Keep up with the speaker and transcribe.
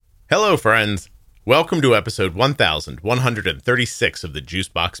Hello, friends. Welcome to episode 1136 of the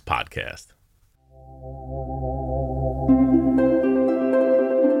Juicebox Podcast.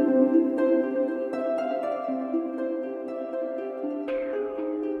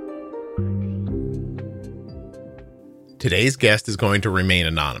 Today's guest is going to remain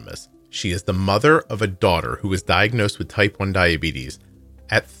anonymous. She is the mother of a daughter who was diagnosed with type 1 diabetes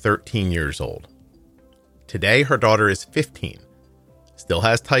at 13 years old. Today, her daughter is 15. Still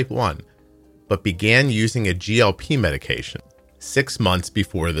has type 1, but began using a GLP medication 6 months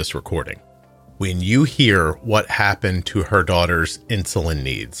before this recording. When you hear what happened to her daughter's insulin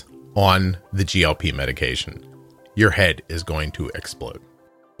needs on the GLP medication, your head is going to explode.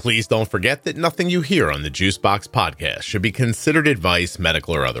 Please don't forget that nothing you hear on the Juicebox Podcast should be considered advice,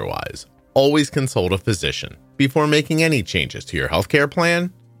 medical or otherwise. Always consult a physician before making any changes to your healthcare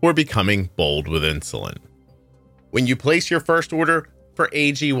plan or becoming bold with insulin. When you place your first order for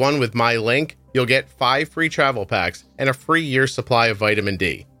AG1 with my link, you'll get 5 free travel packs and a free year's supply of vitamin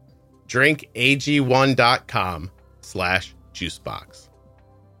D. drinkag1.com/juicebox.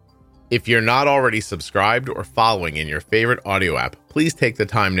 If you're not already subscribed or following in your favorite audio app, please take the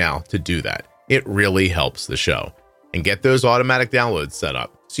time now to do that. It really helps the show. And get those automatic downloads set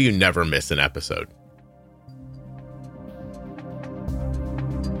up so you never miss an episode.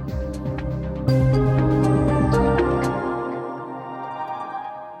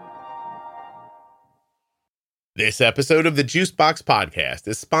 This episode of the Juicebox Podcast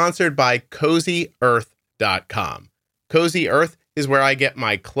is sponsored by CozyEarth.com. Cozy Earth is where I get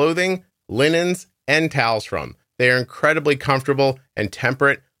my clothing, linens, and towels from. They are incredibly comfortable and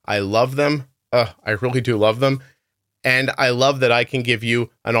temperate. I love them. I really do love them. And I love that I can give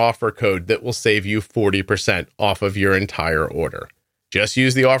you an offer code that will save you 40% off of your entire order. Just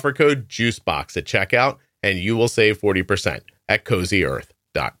use the offer code JUICEBOX at checkout and you will save 40% at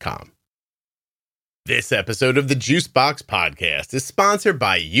CozyEarth.com. This episode of the Juicebox Podcast is sponsored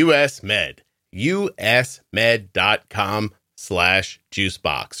by US Med.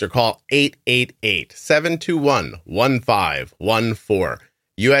 usmed.com/juicebox or call 888-721-1514.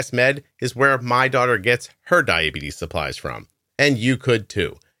 US Med is where my daughter gets her diabetes supplies from. And you could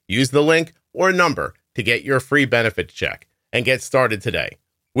too. Use the link or number to get your free benefits check and get started today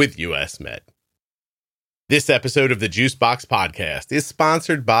with US Med. This episode of the Juicebox Podcast is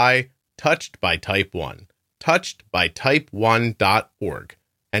sponsored by Touched by Type 1, touchedbytype1.org,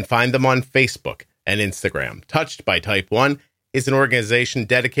 and find them on Facebook and Instagram. Touched by Type 1 is an organization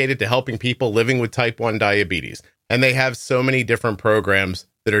dedicated to helping people living with type 1 diabetes, and they have so many different programs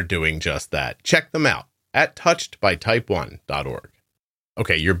that are doing just that. Check them out at touchedbytype1.org.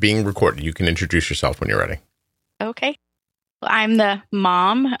 Okay, you're being recorded. You can introduce yourself when you're ready. Okay. Well, I'm the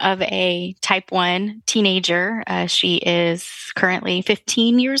mom of a type 1 teenager. She is currently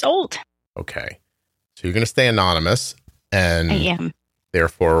 15 years old. Okay. So you're going to stay anonymous, and I am.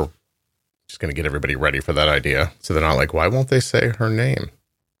 Therefore, just going to get everybody ready for that idea. So they're not like, why won't they say her name?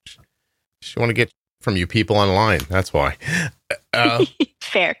 She want to get from you people online. That's why.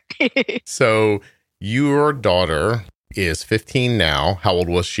 Fair. So your daughter is 15 now. How old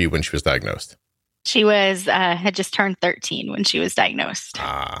was she when she was diagnosed? She was had just turned 13 when she was diagnosed.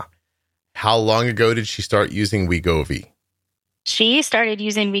 How long ago did she start using Wegovy? She started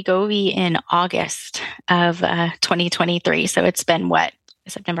using Wegovy in August of 2023. So it's been,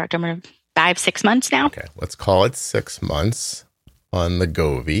 September, October, 5-6 months now? Okay, let's call it 6 months on the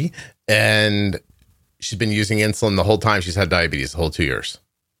Wegovy. And she's been using insulin the whole time she's had diabetes, the whole 2 years.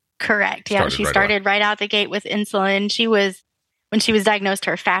 Correct. Yeah, she started right out the gate with insulin. When she was diagnosed,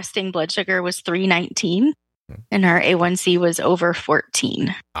 her fasting blood sugar was 319 and her A1C was over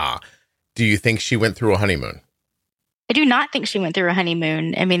 14. Do you think she went through a honeymoon? I do not think she went through a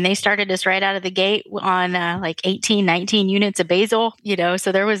honeymoon. I mean, they started us right out of the gate on 18, 19 units of basal,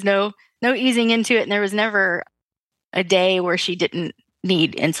 so there was no easing into it. And there was never a day where she didn't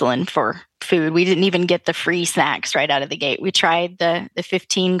need insulin for food. We didn't even get the free snacks right out of the gate. We tried the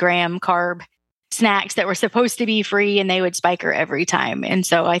 15-gram carb snacks that were supposed to be free, and they would spike her every time. And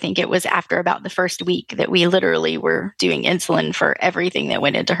so I think it was after about the first week that we literally were doing insulin for everything that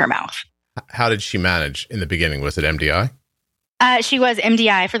went into her mouth. How did she manage in the beginning? Was it MDI? She was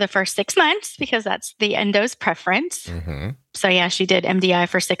MDI for the first 6 months because that's the endo's preference. Mm-hmm. So yeah, she did MDI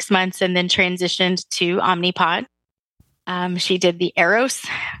for 6 months and then transitioned to Omnipod. She did the Eros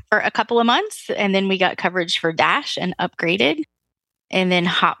for a couple of months, and then we got coverage for Dash and upgraded, and then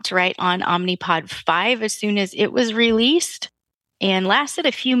hopped right on Omnipod 5 as soon as it was released, and lasted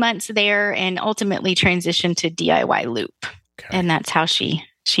a few months there and ultimately transitioned to DIY Loop. Okay. And that's how she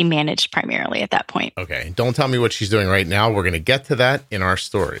she managed primarily at that point. Okay. Don't tell me what she's doing right now. We're going to get to that in our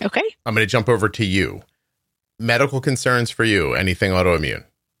story. Okay. I'm going to jump over to you. Medical concerns for you, anything autoimmune?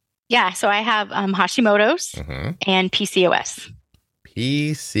 Yeah. So I have Hashimoto's and PCOS.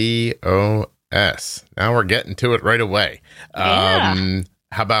 PCOS. Now we're getting to it right away. Yeah.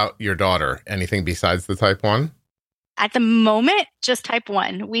 How about your daughter? Anything besides the type 1? At the moment, just type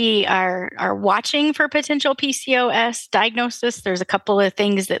 1. We are watching for potential PCOS diagnosis. There's a couple of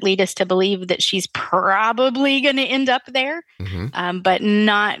things that lead us to believe that she's probably going to end up there, but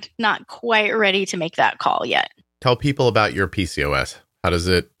not quite ready to make that call yet. Tell people about your PCOS. How does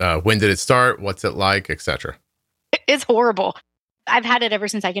it, when did it start? What's it like, etc.? It's horrible. I've had it ever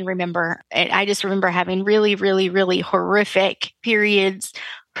since I can remember. I just remember having really, really, really horrific periods,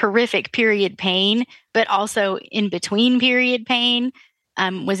 horrific period pain, but also in between period pain,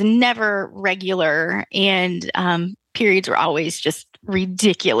 was never regular. And periods were always just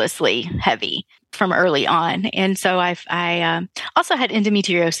ridiculously heavy from early on. And so I also had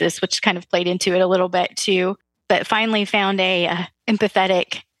endometriosis, which kind of played into it a little bit too, but finally found a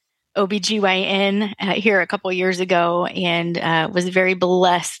empathetic OBGYN here a couple years ago and was very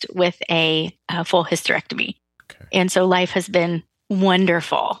blessed with a full hysterectomy. Okay. And so life has been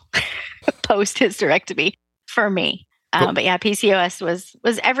wonderful post-hysterectomy for me. Cool. But yeah, PCOS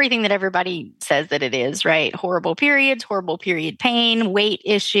was everything that everybody says that it is, right? Horrible periods, horrible period pain, weight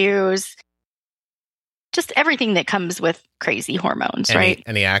issues, just everything that comes with crazy hormones, right?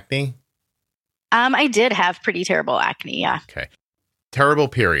 Any acne? I did have pretty terrible acne, yeah. Okay. Terrible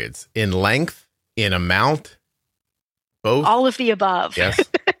periods in length, in amount, both? All of the above. Yes.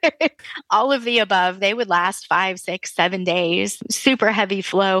 All of the above. They would last 5, 6, 7 days, super heavy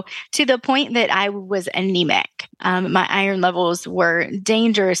flow to the point that I was anemic. My iron levels were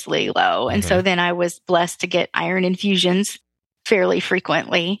dangerously low. And so then I was blessed to get iron infusions fairly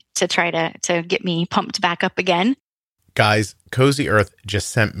frequently to try to get me pumped back up again. Guys, Cozy Earth just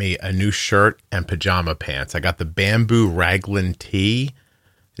sent me a new shirt and pajama pants. I got the bamboo raglan tee.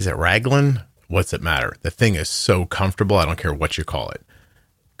 Is it raglan? What's it matter? The thing is so comfortable. I don't care what you call it.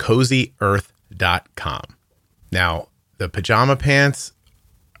 CozyEarth.com. Now, the pajama pants,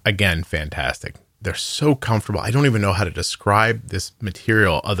 again, fantastic. They're so comfortable. I don't even know how to describe this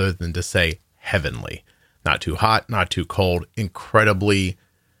material other than to say heavenly. Not too hot, not too cold. Incredibly,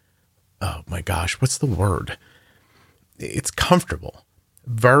 oh my gosh, what's the word? It's comfortable,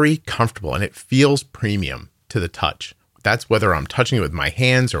 very comfortable, and it feels premium to the touch. That's whether I'm touching it with my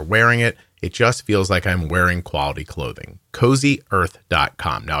hands or wearing it. It just feels like I'm wearing quality clothing.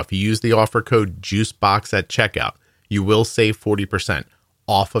 CozyEarth.com. Now, if you use the offer code JUICEBOX at checkout, you will save 40%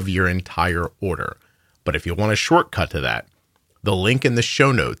 off of your entire order. But if you want a shortcut to that, the link in the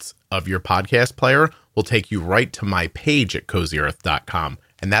show notes of your podcast player will take you right to my page at CozyEarth.com,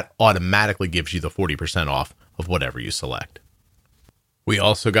 and that automatically gives you the 40% off of whatever you select. We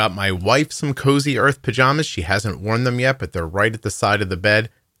also got my wife some Cozy Earth pajamas. She hasn't worn them yet, but they're right at the side of the bed,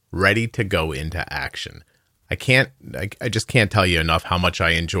 ready to go into action. I just can't tell you enough how much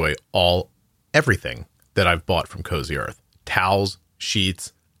I enjoy everything that I've bought from Cozy Earth. Towels,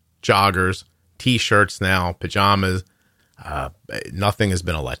 sheets, joggers, t-shirts now, pajamas. Nothing has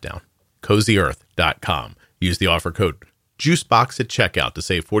been a letdown. CozyEarth.com. Use the offer code JUICEBOX at checkout to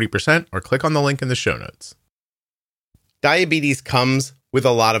save 40% or click on the link in the show notes. Diabetes comes with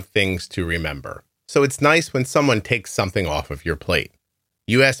a lot of things to remember, so it's nice when someone takes something off of your plate.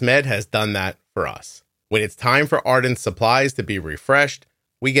 US Med has done that for us. When it's time for Ardent supplies to be refreshed,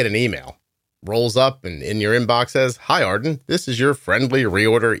 we get an email. Rolls up and in your inbox says, "Hi Ardent, this is your friendly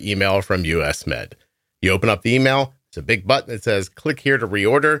reorder email from US Med." You open up the email, it's a big button that says, "Click here to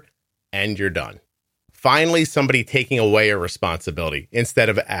reorder," and you're done. Finally, somebody taking away a responsibility instead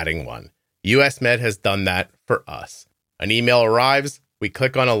of adding one. US Med has done that for us. An email arrives, we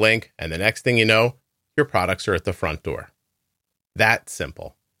click on a link, and the next thing you know, your products are at the front door. That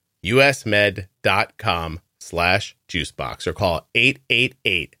simple. usmed.com/juicebox or call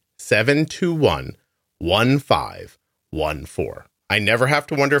 888-721-1514. I never have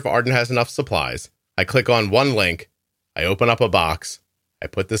to wonder if Arden has enough supplies. I click on one link, I open up a box, I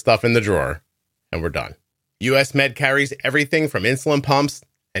put the stuff in the drawer, and we're done. US Med carries everything from insulin pumps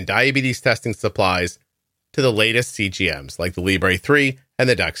and diabetes testing supplies to the latest CGMs like the Libre 3 and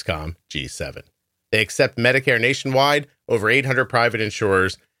the Dexcom G7. They accept Medicare nationwide, over 800 private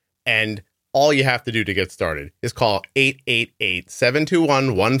insurers, and all you have to do to get started is call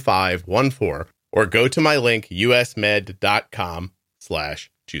 888-721-1514 or go to my link,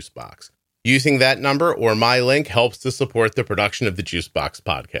 usmed.com/juicebox. Using that number or my link helps to support the production of the Juicebox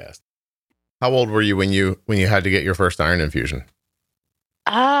podcast. How old were you when you had to get your first iron infusion?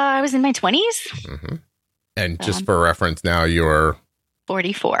 I was in my 20s. Mm-hmm. And just for reference, now you're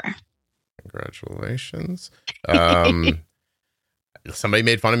 44. Congratulations. Somebody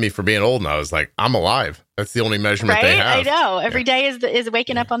made fun of me for being old, and I was like, I'm alive. That's the only measurement they have. I know. Every day is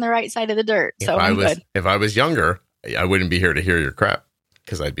waking up on the right side of the dirt. So I'm good. If I was younger, I wouldn't be here to hear your crap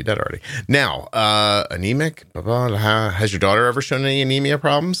because I'd be dead already. Now, anemic. Has your daughter ever shown any anemia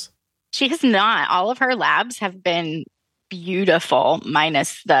problems? She has not. All of her labs have been beautiful,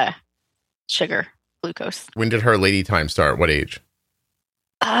 minus the sugar, glucose. When did her lady time start? What age?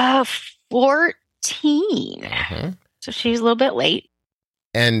 14. Mm-hmm. So she's a little bit late.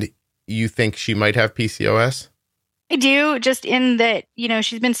 And you think she might have PCOS? I do, just in that,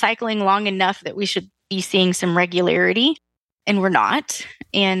 she's been cycling long enough that we should be seeing some regularity, and we're not.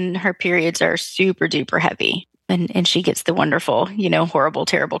 And her periods are super duper heavy. And she gets the wonderful, horrible,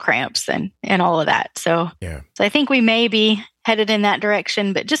 terrible cramps and all of that. So I think we may be headed in that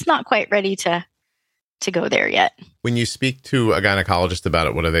direction, but just not quite ready to go there yet. When you speak to a gynecologist about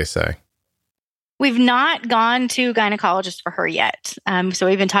it, what do they say? We've not gone to gynecologist for her yet. So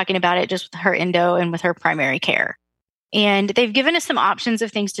we've been talking about it just with her endo and with her primary care. And they've given us some options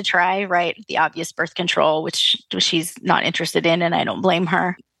of things to try, right? The obvious birth control, which she's not interested in, and I don't blame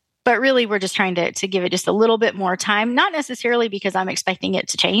her. But really, we're just trying to give it just a little bit more time, not necessarily because I'm expecting it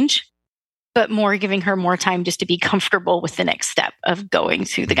to change, but more giving her more time just to be comfortable with the next step of going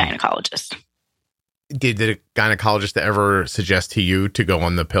to the gynecologist. Did the gynecologist ever suggest to you to go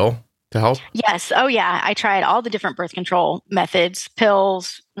on the pill to help? Yes. Oh, yeah. I tried all the different birth control methods,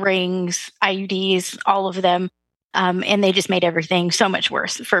 pills, rings, IUDs, all of them. And they just made everything so much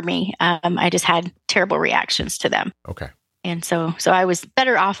worse for me. I just had terrible reactions to them. Okay. And so I was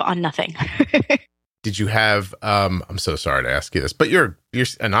better off on nothing. Did you have, I'm so sorry to ask you this, but you're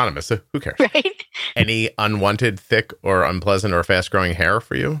anonymous, so who cares? Right? Any unwanted, thick or unpleasant or fast growing hair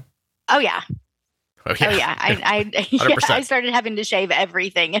for you? Oh, yeah. Oh, yeah. Oh, yeah. I started having to shave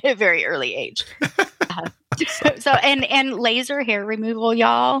everything at a very early age. And laser hair removal,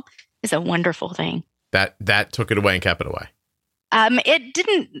 y'all, is a wonderful thing. That took it away and kept it away. It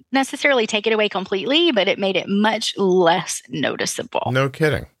didn't necessarily take it away completely, but it made it much less noticeable. No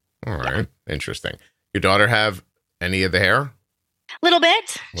kidding. All right. Yeah. Interesting. Your daughter have any of the hair? Little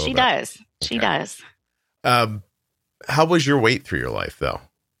bit. She does. She does. How was your weight through your life, though?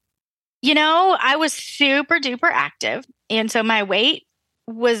 I was super duper active. And so my weight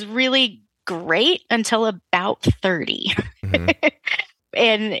was really great until about 30. Mm-hmm.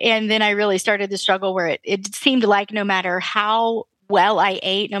 And then I really started to struggle where it seemed like no matter how well I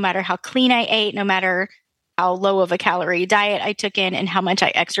ate, no matter how clean I ate, no matter how low of a calorie diet I took in and how much I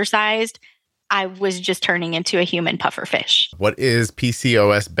exercised, I was just turning into a human puffer fish. What is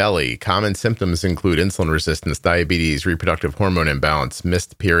PCOS belly? Common symptoms include insulin resistance, diabetes, reproductive hormone imbalance,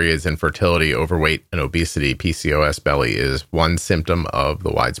 missed periods, infertility, overweight, and obesity. PCOS belly is one symptom of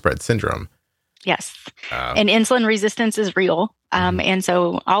the widespread syndrome. Yes. And insulin resistance is real. And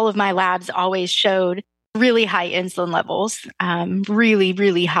so all of my labs always showed really high insulin levels, really,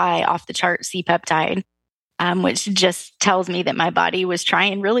 really high off the chart C-peptide, which just tells me that my body was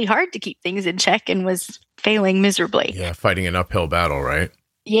trying really hard to keep things in check and was failing miserably. Yeah, fighting an uphill battle, right?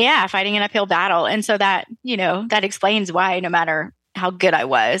 Yeah, fighting an uphill battle. And so that explains why no matter how good I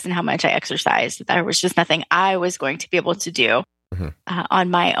was and how much I exercised, there was just nothing I was going to be able to do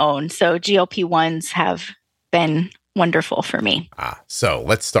on my own. So GLP-1s have been wonderful for me. So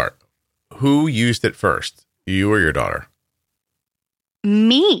let's start. Who used it first, you or your daughter?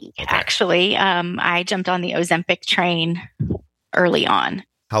 Me, actually. I jumped on the Ozempic train early on.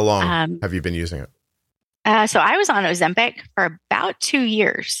 How long have you been using it? So I was on Ozempic for about 2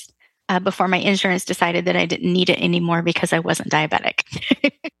 years before my insurance decided that I didn't need it anymore because I wasn't diabetic.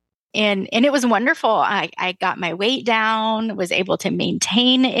 And it was wonderful. I got my weight down, was able to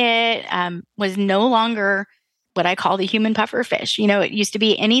maintain it, was no longer what I call the human puffer fish. It used to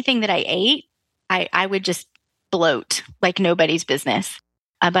be anything that I ate, I would just bloat like nobody's business.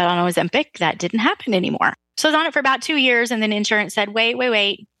 But on Ozempic, that didn't happen anymore. So I was on it for about 2 years, and then insurance said, wait,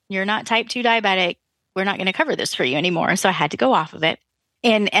 you're not type 2 diabetic. We're not going to cover this for you anymore. So I had to go off of it.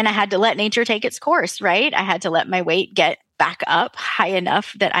 And I had to let nature take its course, right? I had to let my weight get back up high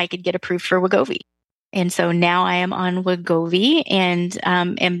enough that I could get approved for Wegovy. And so now I am on Wegovy and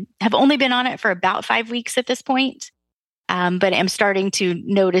have only been on it for about 5 weeks at this point. But I'm starting to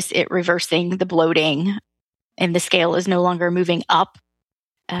notice it reversing the bloating, and the scale is no longer moving up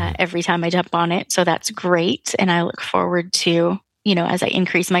every time I jump on it. So that's great. And I look forward to, as I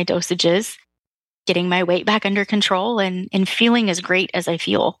increase my dosages, getting my weight back under control and feeling as great as I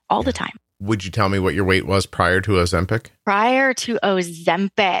feel all the time. Would you tell me what your weight was prior to Ozempic? Prior to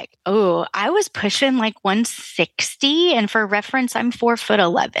Ozempic, I was pushing like 160. And for reference, I'm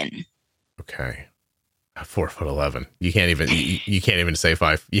 4'11". Okay. 4'11". You can't even say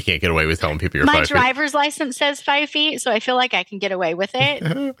 5. You can't get away with telling people you're 5 feet. My driver's license says 5 feet, so I feel like I can get away with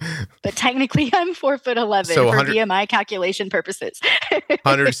it. But technically, I'm 4'11" so for BMI calculation purposes.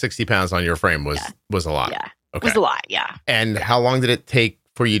 160 pounds on your frame was a lot. Yeah, okay. It was a lot. Yeah. And how long did it take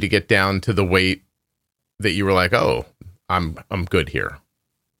for you to get down to the weight that you were like, oh, I'm good here?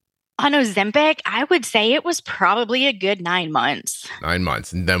 On Ozempic, I would say it was probably a good 9 months. 9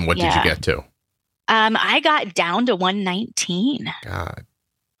 months. And then what did you get to? I got down to 119. God.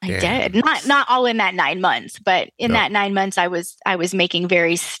 I did. Not all in that 9 months, but in that 9 months I was making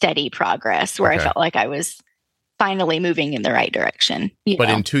very steady progress where I felt like I was finally moving in the right direction. But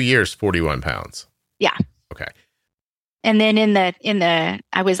in 2 years, 41 pounds. Yeah. Okay. And then in the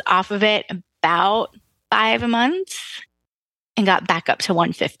I was off of it about 5 months and got back up to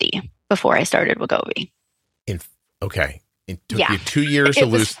 150 before I started Wegovy. Okay. It took you 2 years to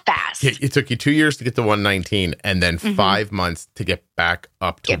lose. Fast. It took you 2 years to get to 119 and then 5 months to get back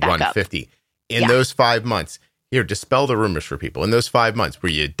up to 150. In those 5 months, here, dispel the rumors for people. In those 5 months, were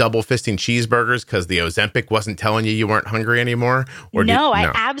you double fisting cheeseburgers because the Ozempic wasn't telling you weren't hungry anymore? Or no, I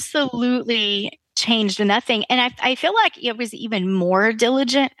absolutely changed nothing. And I feel like I was even more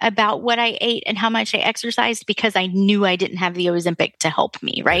diligent about what I ate and how much I exercised because I knew I didn't have the Ozempic to help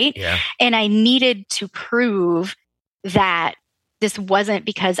me, right? Yeah. And I needed to prove that this wasn't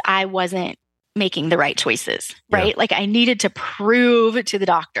because I wasn't making the right choices, right? Yeah. Like I needed to prove to the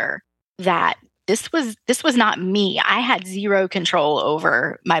doctor that this was not me. I had zero control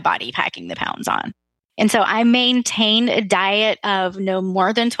over my body packing the pounds on. And so I maintained a diet of no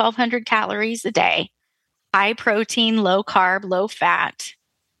more than 1,200 calories a day, high protein, low carb, low fat,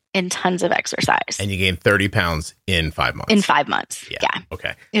 and tons of exercise. And you gained 30 pounds in 5 months. In 5 months. Yeah.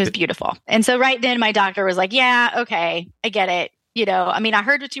 Okay. It was beautiful. And so right then my doctor was like, yeah, okay, I get it. I mean, I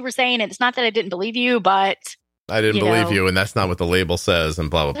heard what you were saying. And it's not that I didn't believe you, but I didn't believe you. And that's not what the label says and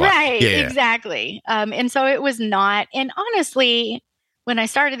blah, blah, blah. Right. Yeah. Exactly. And so it was not. And honestly, when I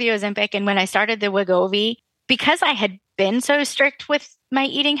started the Ozempic and when I started the Wegovy, because I had been so strict with my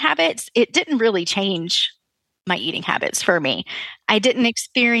eating habits, it didn't really change my eating habits for me. I didn't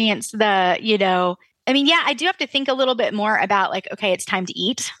experience I do have to think a little bit more about like, okay, it's time to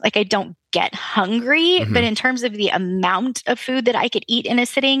eat. Like I don't get hungry, but in terms of the amount of food that I could eat in a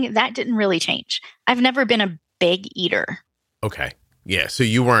sitting, that didn't really change. I've never been a big eater. Okay. Yeah. So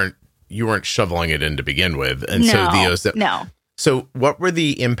you weren't shoveling it in to begin with. And No. So what were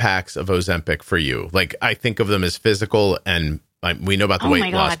the impacts of Ozempic for you? Like I think of them as physical and we know about the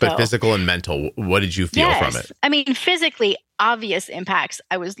weight loss, but physical and mental, what did you feel from it? I mean, physically, obvious impacts.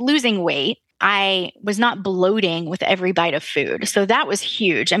 I was losing weight. I was not bloating with every bite of food. So that was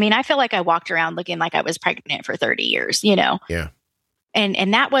huge. I mean, I feel like I walked around looking like I was pregnant for 30 years, Yeah.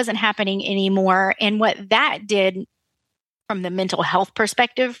 And that wasn't happening anymore. And what that did from the mental health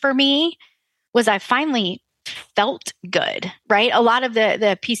perspective for me was I finally felt good, right? A lot of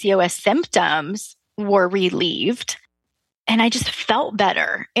the PCOS symptoms were relieved and I just felt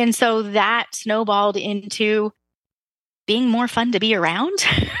better. And so that snowballed into being more fun to be around,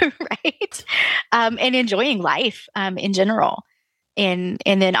 right? And enjoying life in general. And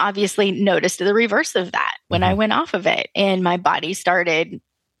then obviously noticed the reverse of that when I went off of it and my body started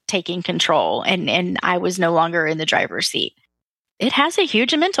taking control and I was no longer in the driver's seat. It has a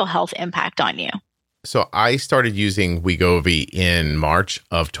huge mental health impact on you. So I started using Wegovy in March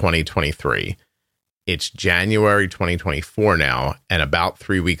of 2023. It's January 2024 now. And about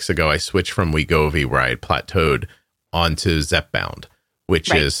 3 weeks ago, I switched from Wegovy where I had plateaued onto Zepbound,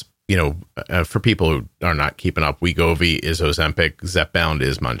 which is, for people who are not keeping up, Wegovy is Ozempic, Zepbound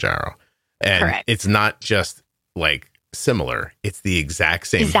is Mounjaro. And it's not just like similar, it's the exact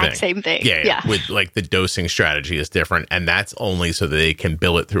same thing. Yeah. With like the dosing strategy is different. And that's only so that they can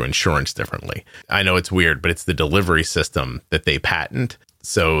bill it through insurance differently. I know it's weird, but it's the delivery system that they patent.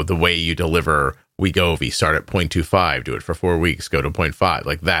 So the way you deliver Wegovy, start at 0.25, do it for 4 weeks, go to 0.5,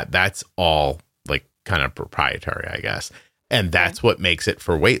 like that's all like kind of proprietary, I guess. And that's what makes it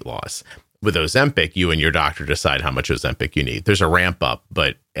for weight loss. With Ozempic, you and your doctor decide how much Ozempic you need. There's a ramp up,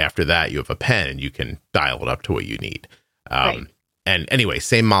 but after that, you have a pen and you can dial it up to what you need. And anyway,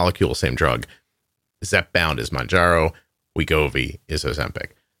 same molecule, same drug. Zepbound is Mounjaro, Wegovy is Ozempic.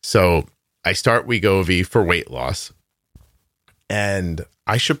 So I start Wegovy for weight loss. And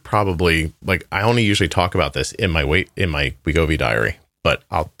I should probably, I only usually talk about this in my Wegovy diary, but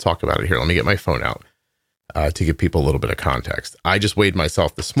I'll talk about it here. Let me get my phone out. to give people a little bit of context. I just weighed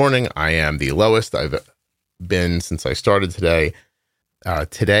myself this morning. I am the lowest I've been since I started today.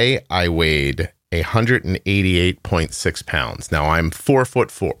 Today I weighed 188.6 pounds. Now I'm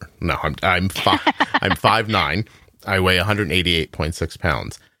 4'4". No, I'm 5'9". I weigh 188.6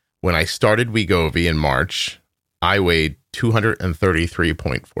 pounds. When I started Wegovy in March, I weighed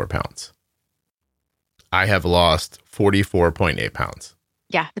 233.4 pounds. I have lost 44.8 pounds.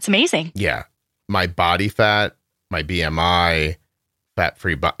 Yeah, it's amazing. Yeah. My body fat, my BMI,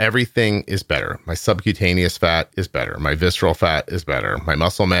 fat-free, everything is better. My subcutaneous fat is better. My visceral fat is better. My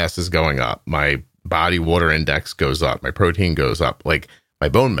muscle mass is going up. My body water index goes up. My protein goes up. Like, my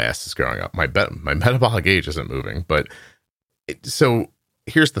bone mass is going up. My metabolic age isn't moving. But so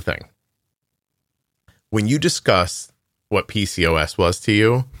here's the thing. When you discuss what PCOS was to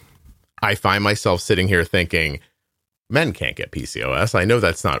you, I find myself sitting here thinking, men can't get PCOS. I know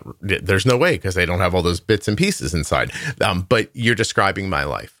there's no way because they don't have all those bits and pieces inside. But you're describing my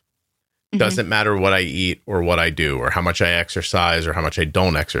life. Mm-hmm. Doesn't matter what I eat or what I do or how much I exercise or how much I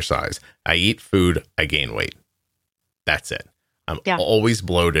don't exercise. I eat food, I gain weight. That's it. I'm always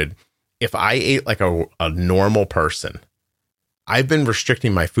bloated. If I ate like a normal person, I've been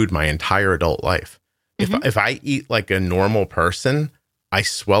restricting my food my entire adult life. Mm-hmm. If I eat like a normal person, I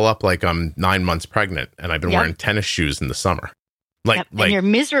swell up like I'm 9 months pregnant and I've been wearing tennis shoes in the summer. Like and you're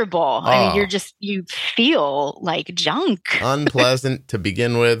miserable. I mean, you feel like junk. Unpleasant to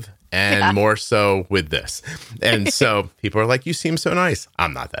begin with, and more so with this. And so people are like, you seem so nice.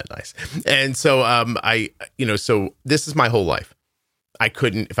 I'm not that nice. And so so this is my whole life. I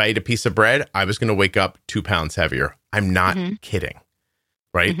couldn't, if I ate a piece of bread, I was going to wake up 2 pounds heavier. I'm not kidding.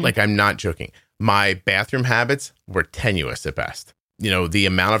 Right? Mm-hmm. Like, I'm not joking. My bathroom habits were tenuous at best. The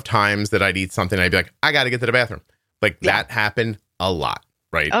amount of times that I'd eat something, I'd be like, I got to get to the bathroom. Like, that happened a lot,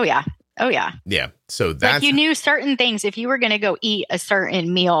 right? Oh, yeah. Yeah. So that's... Like, you knew certain things. If you were going to go eat a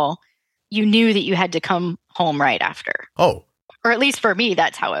certain meal, you knew that you had to come home right after. Oh. Or at least for me,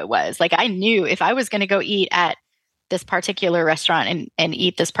 that's how it was. Like, I knew if I was going to go eat at this particular restaurant and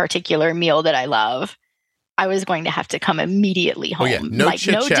eat this particular meal that I love, I was going to have to come immediately home. Oh, yeah. No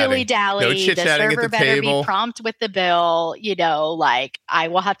dilly-dally. No chit-chatting the server at the better table. be prompt with the bill. Like, I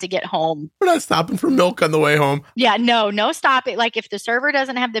will have to get home. We're not stopping for milk on the way home. Yeah, no stopping. Like, if the server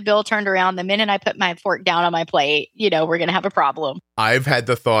doesn't have the bill turned around, the minute I put my fork down on my plate, we're going to have a problem. I've had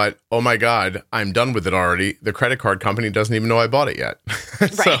the thought, oh my God, I'm done with it already. The credit card company doesn't even know I bought it yet.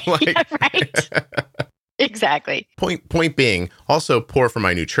 Right. Exactly. Point being, also poor for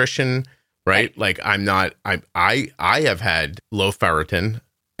my nutrition. Right? Like, I have had low ferritin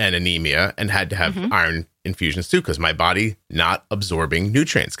and anemia and had to have iron infusions too, because my body not absorbing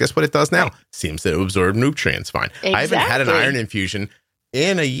nutrients. Guess what it does now? Seems to absorb nutrients fine. Exactly. I haven't had an iron infusion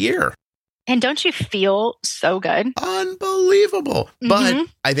in a year. And don't you feel so good? Unbelievable. But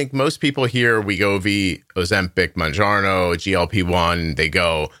I think most people hear Wegovy, Ozempic, Mounjaro, GLP-1, they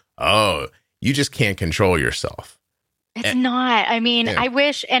go, oh, you just can't control yourself. It's not. I mean, I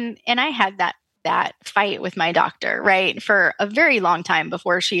wish, and I had that fight with my doctor, right, for a very long time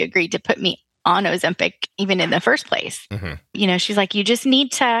before she agreed to put me on Ozempic, even in the first place. Mm-hmm. She's like, you just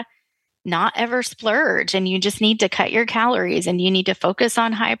need to not ever splurge, and you just need to cut your calories, and you need to focus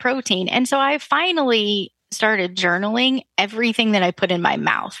on high protein. And so I finally started journaling everything that I put in my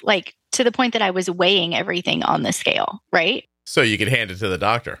mouth, like to the point that I was weighing everything on the scale, right? So you could hand it to the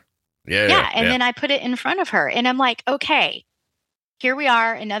doctor. Yeah. And then I put it in front of her and I'm like, okay, here we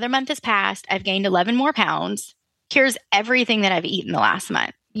are. Another month has passed. I've gained 11 more pounds. Here's everything that I've eaten the last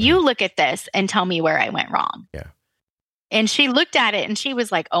month. You look at this and tell me where I went wrong. Yeah. And she looked at it and she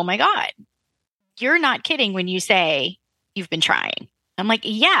was like, oh my God, you're not kidding when you say you've been trying. I'm like,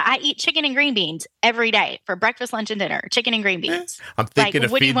 yeah, I eat chicken and green beans every day for breakfast, lunch, and dinner. Chicken and green beans. I'm thinking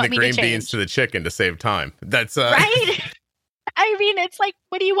of feeding the green beans to the chicken to save time. That's right. I mean, it's like,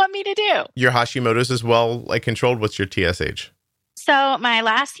 what do you want me to do? Your Hashimoto's as well, like, controlled. What's your TSH? So my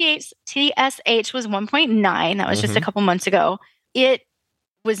last TSH was 1.9. That was just a couple months ago. It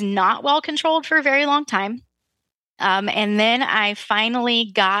was not well controlled for a very long time. And then I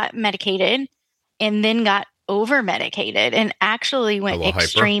finally got medicated and then got over medicated and actually went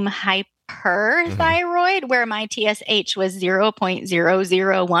extreme hyperthyroid where my TSH was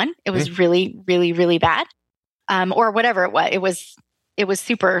 0.001. It was really, really, really bad. Or whatever it was. It was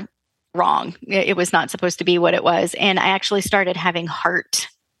super wrong. It was not supposed to be what it was. And I actually started having heart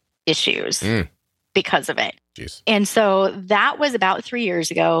issues because of it. Jeez. And so that was about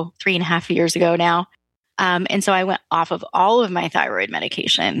 3.5 years ago now. And so I went off of all of my thyroid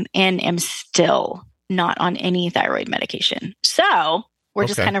medication and am still not on any thyroid medication. So We're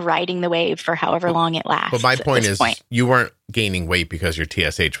just kind of riding the wave for however long it lasts. But my point is, you weren't gaining weight because your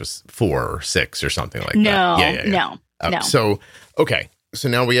TSH was 4 or 6 or something like that. No. So, okay. So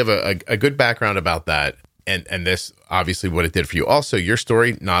now we have a good background about that. And this, obviously, what it did for you. Also, your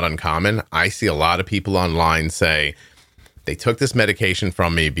story, not uncommon. I see a lot of people online say, they took this medication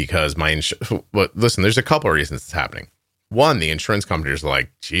from me because listen, there's a couple of reasons it's happening. One, the insurance companies are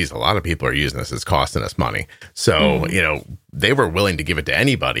like, geez, a lot of people are using this. It's costing us money. So, they were willing to give it to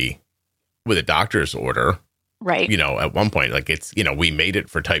anybody with a doctor's order. Right. At one point, like we made it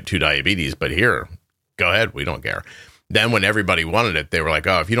for type 2 diabetes, but here, go ahead. We don't care. Then when everybody wanted it, they were like,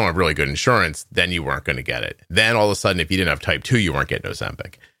 oh, if you don't have really good insurance, then you weren't going to get it. Then all of a sudden, if you didn't have type 2, you weren't getting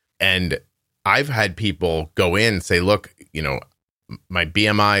Ozempic. And I've had people go in and say, look, my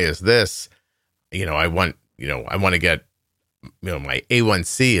BMI is this, I want to get, my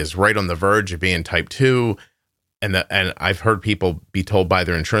A1C is right on the verge of being type 2. And I've heard people be told by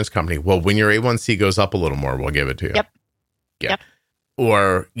their insurance company, well, when your A1C goes up a little more, we'll give it to you. Yep. Yeah. Yep.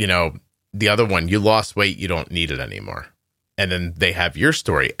 Or, the other one, you lost weight, you don't need it anymore. And then they have your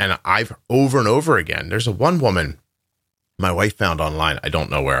story. And I've over and over again, there's one woman my wife found online. I don't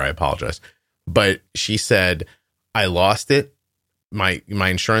know where, I apologize. But she said, I lost it. My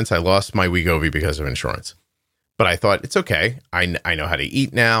insurance, I lost my Wegovy because of insurance. But I thought, it's okay. I know how to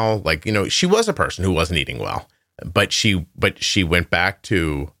eat now. Like, she was a person who wasn't eating well. But she went back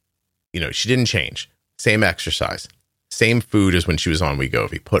to, she didn't change. Same exercise. Same food as when she was on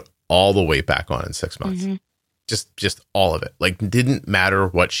Wegovy. Put all the weight back on in 6 months. Mm-hmm. Just all of it. Like, didn't matter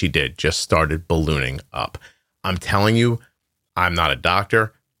what she did, just started ballooning up. I'm telling you, I'm not a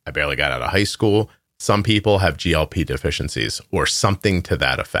doctor. I barely got out of high school. Some people have GLP deficiencies or something to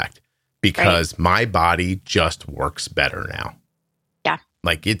that effect because my body just works better now. Yeah.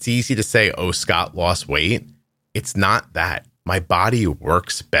 Like, it's easy to say, oh, Scott lost weight. It's not that. My body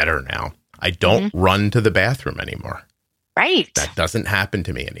works better now. I don't run to the bathroom anymore. Right. That doesn't happen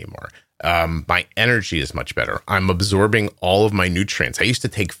to me anymore. My energy is much better. I'm absorbing all of my nutrients. I used to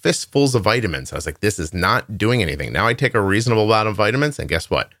take fistfuls of vitamins. I was like, this is not doing anything. Now I take a reasonable amount of vitamins, and guess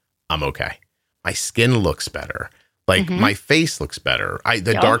what? I'm okay. My skin looks better. Like, my face looks better.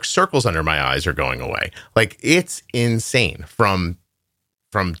 The dark circles under my eyes are going away. Like, it's insane from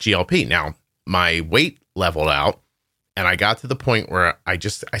GLP. Now, my weight leveled out, and I got to the point where I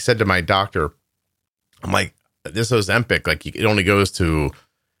said to my doctor, I'm like, this Ozempic, like, it only goes to,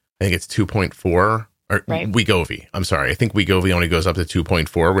 I think it's 2.4 or Wegovy. I'm sorry. I think Wegovy only goes up to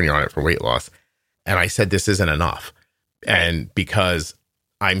 2.4 when you're on it for weight loss. And I said, this isn't enough. And because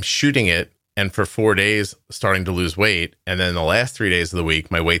I'm shooting it and for 4 days starting to lose weight. And then the last 3 days of the week,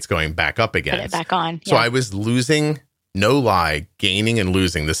 my weight's going back up again. Put it back on. So I was losing, no lie, gaining and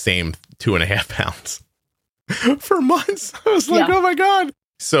losing the same 2.5 pounds for months. I was like, oh my God.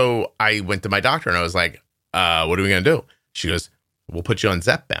 So I went to my doctor and I was like, what are we going to do? She goes, we'll put you on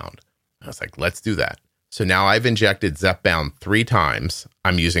Zepbound. I was like, let's do that. So now I've injected Zepbound 3 times.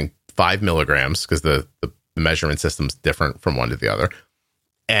 I'm using 5 milligrams because the measurement system's different from one to the other.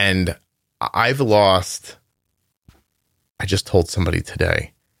 And I've lost, I just told somebody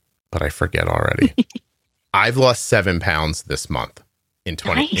today, but I forget already. I've lost 7 pounds this month in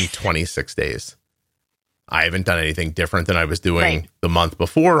 26 days. I haven't done anything different than I was doing the month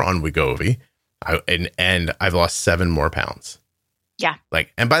before on Wegovy. And I've lost 7 more pounds. Yeah.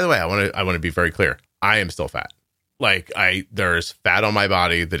 Like, and by the way, I want to be very clear. I am still fat. Like, there's fat on my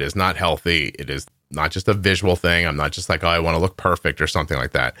body that is not healthy. It is not just a visual thing. I'm not just like, oh, I want to look perfect or something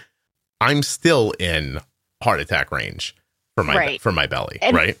like that. I'm still in heart attack range for my belly.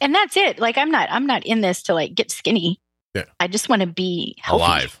 And, and that's it. Like, I'm not in this to like get skinny. Yeah. I just want to be healthy.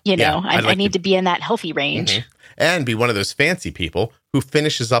 Alive. I need to be in that healthy range. And be one of those fancy people who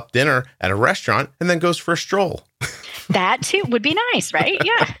finishes up dinner at a restaurant and then goes for a stroll. That too would be nice, right?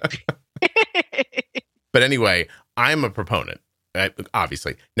 Yeah. But anyway, I'm a proponent,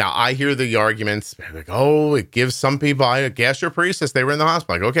 obviously. Now, I hear the arguments like, oh, it gives some people gastroparesis. They were in the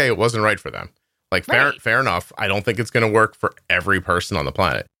hospital. Like, okay, it wasn't right for them. Like, fair enough. I don't think it's going to work for every person on the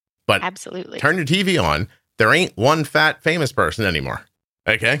planet. But absolutely, turn your TV on. There ain't one fat famous person anymore.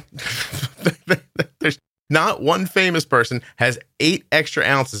 Okay? There's not one famous person has 8 extra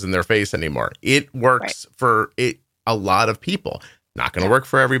ounces in their face anymore. It works for a lot of people. Not going to work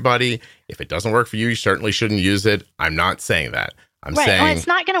for everybody. If it doesn't work for you, you certainly shouldn't use it. I'm not saying that. I'm saying it's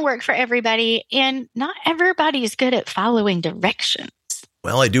not going to work for everybody, and not everybody's good at following directions.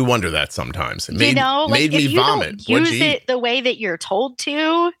 Well, I do wonder that sometimes. It made me vomit. If you don't use it the way that you're told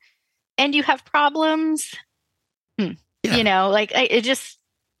to, and you have problems, it just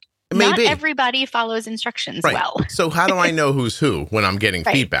Not everybody follows instructions well. So how do I know who's who when I'm getting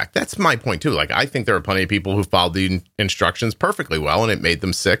feedback? That's my point too. Like, I think there are plenty of people who followed the instructions perfectly well and it made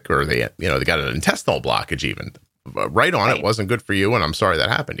them sick, or they got an intestinal blockage even. Right on. It wasn't good for you, and I'm sorry that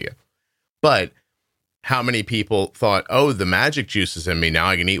happened to you. But how many people thought, oh, the magic juice is in me, now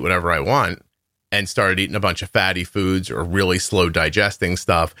I can eat whatever I want, and started eating a bunch of fatty foods or really slow digesting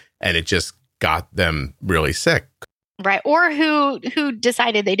stuff, and it just got them really sick. Right. Or who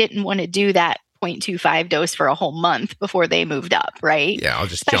decided they didn't want to do that 0.25 dose for a whole month before they moved up, right? Yeah, I'll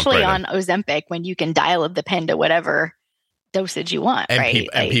just especially jump right on Ozempic, when you can dial up the pen to whatever dosage you want, and right?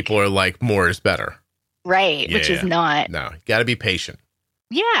 And people are like, more is better. Right, which is not. No, you got to be patient.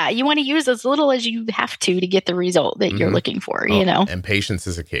 Yeah, you want to use as little as you have to get the result that you're looking for, you know? And patience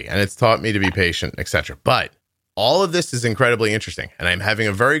is a key. And it's taught me to be patient, etc. But all of this is incredibly interesting, and I'm having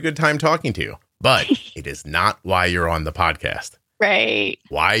a very good time talking to you. But it is not why you're on the podcast. Right.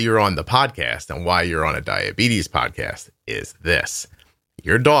 Why you're on the podcast and why you're on a diabetes podcast is this.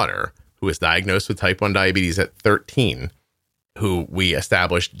 Your daughter, who was diagnosed with type 1 diabetes at 13, who we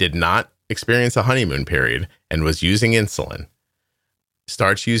established did not experience a honeymoon period and was using insulin,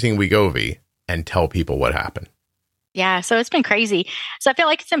 starts using Wegovy, and tell people what happened. Yeah, so it's been crazy. So I feel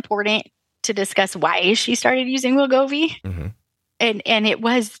like it's important to discuss why she started using Wegovy. Mm-hmm. And it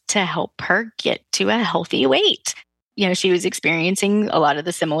was to help her get to a healthy weight. You know, she was experiencing a lot of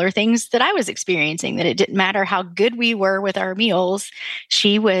the similar things that I was experiencing, that it didn't matter how good we were with our meals.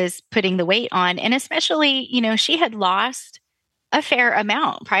 She was putting the weight on. And especially, you know, she had lost a fair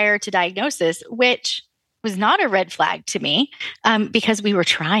amount prior to diagnosis, which was not a red flag to me, because we were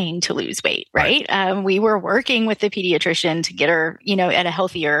trying to lose weight, right? We were working with the pediatrician to get her, you know, at a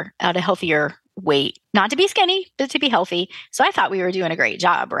healthier weight, not to be skinny, but to be healthy. So I thought we were doing a great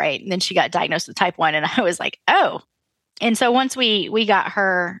job, right? And then she got diagnosed with type 1, and I was like, oh. And so once we got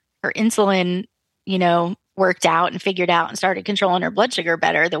her insulin, you know, worked out and figured out and started controlling her blood sugar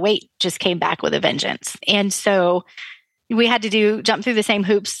better, the weight just came back with a vengeance. And so we had to jump through the same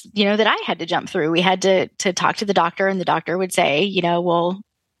hoops, you know, that I had to jump through. We had to talk to the doctor, and the doctor would say, you know, well,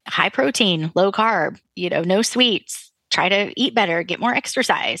 high protein, low carb, you know, no sweets, try to eat better, get more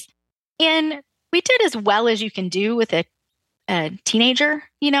exercise. And we did as well as you can do with a teenager.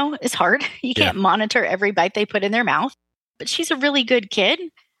 You know, it's hard. You can't monitor every bite they put in their mouth, but she's a really good kid.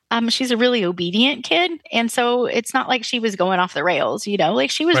 She's a really obedient kid. And so it's not like she was going off the rails, you know, like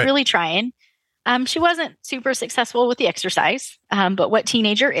she was really trying. She wasn't super successful with the exercise, but what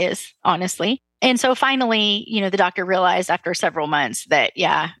teenager is, honestly. And so finally, you know, the doctor realized after several months that,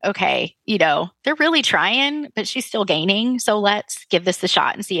 yeah, okay, you know, they're really trying, but she's still gaining. So let's give this a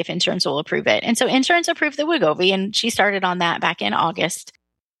shot and see if insurance will approve it. And so insurance approved the Wegovy, and she started on that back in August,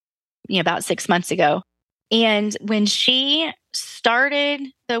 you know, about 6 months ago. And when she started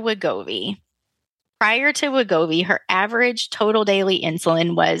the Wegovy, prior to Wegovy, her average total daily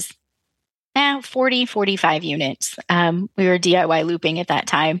insulin was 40, 45 units. We were DIY looping at that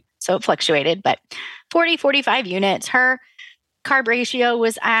time, so it fluctuated, but 40, 45 units. Her carb ratio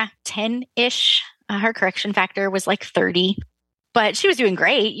was 10-ish. Her correction factor was like 30, but she was doing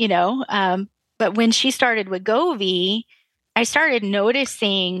great, you know. But when she started Wegovy, I started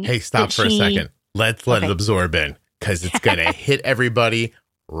noticing. Hey, stop for a second. Let's let it absorb in, because it's going to hit everybody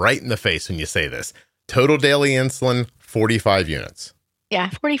right in the face when you say this. Total daily insulin, 45 units. Yeah,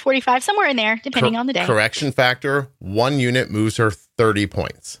 40, 45, somewhere in there, depending on the day. Correction factor, 1 unit moves her 30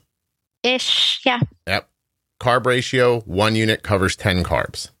 points. Ish, yeah. Yep. Carb ratio, 1 unit covers 10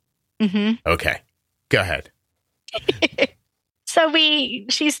 carbs. Mm-hmm. Okay, go ahead. So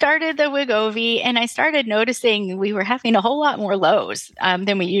she started the Wegovy, and I started noticing we were having a whole lot more lows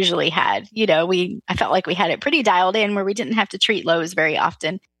than we usually had. You know, I felt like we had it pretty dialed in where we didn't have to treat lows very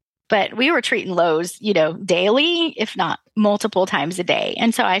often. But we were treating lows, you know, daily, if not multiple times a day.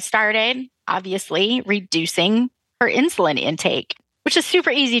 And so I started, obviously, reducing her insulin intake, which is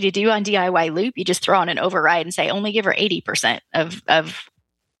super easy to do on DIY Loop. You just throw on an override and say, only give her 80% of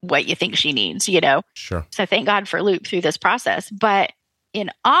what you think she needs, you know? Sure. So thank God for Loop through this process. But in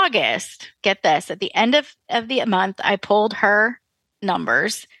August, get this, at the end of the month, I pulled her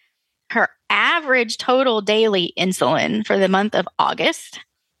numbers. Her average total daily insulin for the month of August,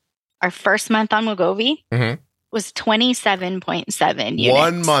 our first month on Wegovy, was 27.7 units.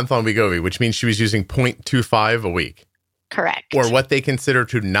 1 month on Wegovy, which means she was using 0.25 a week. Correct. Or what they consider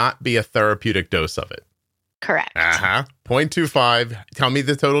to not be a therapeutic dose of it. Correct. 0.25. Tell me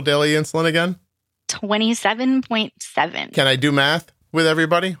the total daily insulin again. 27.7. Can I do math with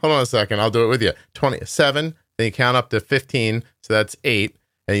everybody? Hold on a second. I'll do it with you. 27. Then you count up to 15. So that's 8.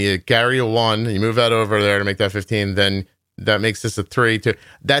 And you carry a 1. And you move that over there to make that 15. Then That makes this a 3, 2.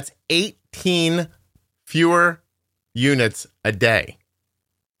 That's 18 fewer units a day.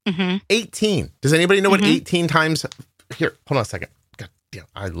 18. Does anybody know what 18 times? Here, hold on a second. God damn,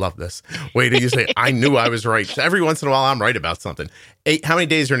 I love this. Wait till you say, I knew I was right. Every once in a while, I'm right about something. How many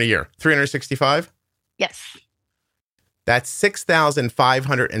days are in a year? 365? Yes. That's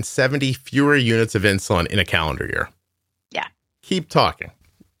 6,570 fewer units of insulin in a calendar year. Yeah. Keep talking.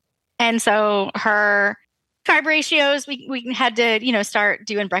 And so her carb ratios, we had to, start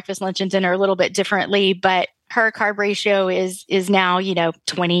doing breakfast, lunch, and dinner a little bit differently, but her carb ratio is now,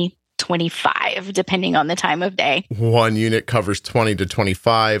 20, 25, depending on the time of day. 1 unit covers 20 to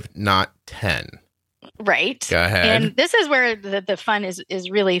 25, not 10. Right. Go ahead. And this is where the fun is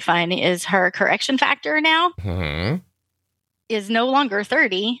really fun, is her correction factor now is no longer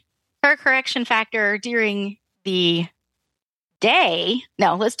 30. Her correction factor during the day,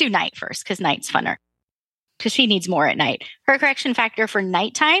 no, let's do night first, because night's funner, because she needs more at night. Her correction factor for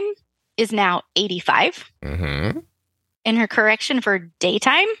nighttime is now 85. And her correction for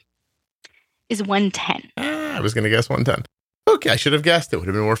daytime is 110. I was going to guess 110. Okay, I should have guessed. It would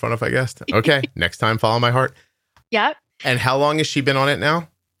have been more fun if I guessed. Okay, next time, follow my heart. Yep. And how long has she been on it now?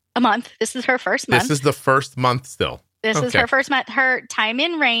 A month. This is her first month. This is the first month still. This is her first month. Her time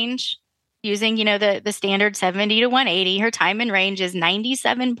in range, using, the standard 70 to 180, her time in range is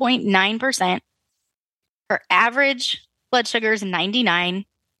 97.9%. Her average blood sugar is 99.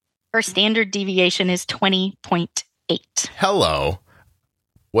 Her standard deviation is 20.8. Hello.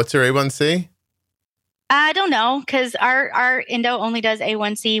 What's her A1C? I don't know, because our endo only does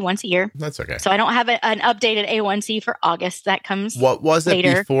A1C once a year. That's okay. So I don't have an updated A1C for August. That comes What was it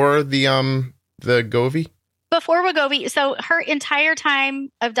later. Before the Wegovy? Before Wegovy. So her entire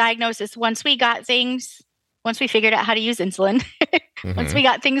time of diagnosis, once we figured out how to use insulin, once we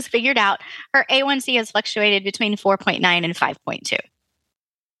got things figured out, her A1C has fluctuated between 4.9 and 5.2.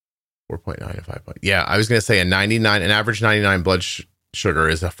 4.9 and 5. Yeah, I was going to say an average 99 blood sugar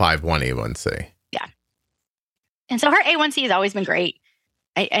is a 5.1 A1C. Yeah. And so her A1C has always been great.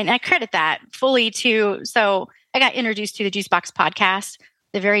 I credit that fully to, so I got introduced to the Juicebox podcast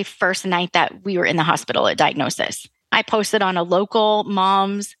the very first night that we were in the hospital at diagnosis. I posted on a local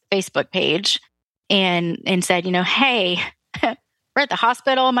mom's Facebook page and said, hey, we're at the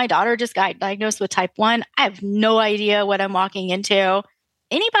hospital. My daughter just got diagnosed with type 1. I have no idea what I'm walking into.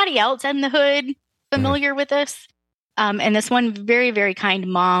 Anybody else in the hood familiar with this? And this one very, very kind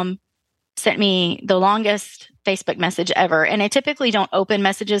mom sent me the longest Facebook message ever. And I typically don't open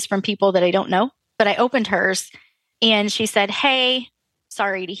messages from people that I don't know, but I opened hers and she said, hey,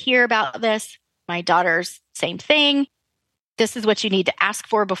 sorry to hear about this. My daughter's same thing. This is what you need to ask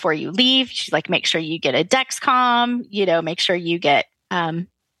for before you leave. She's like, make sure you get a Dexcom, make sure you get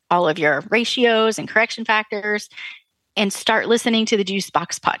all of your ratios and correction factors and start listening to the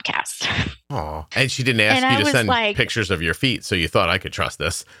Juicebox podcast. Oh, and she didn't ask you to send pictures of your feet. So you thought I could trust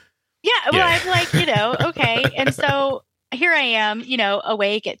this. Yeah. Well, I'm like, okay. And so here I am,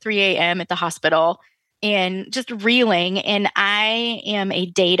 awake at 3 a.m. at the hospital and just reeling. And I am a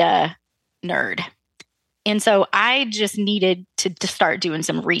data nerd. And so I just needed to start doing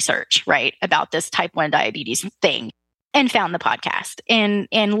some research, right, about this type 1 diabetes thing, and found the podcast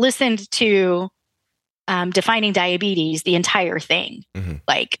and listened to Defining Diabetes, the entire thing,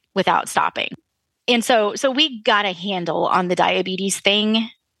 like without stopping. And so we got a handle on the diabetes thing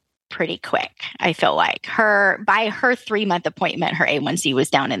pretty quick. I feel like by her 3-month appointment, her A1C was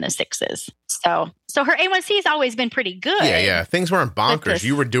down in the 6s. So her A1C has always been pretty good. Yeah. Things weren't bonkers.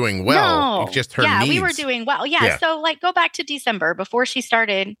 You were doing well. No. It's just her needs. We were doing well. Yeah. So go back to December before she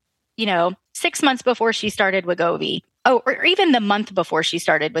started, 6 months before she started Wegovy. Oh, or even the month before she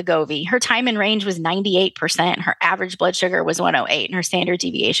started Wegovy, her time in range was 98%. Her average blood sugar was 108 and her standard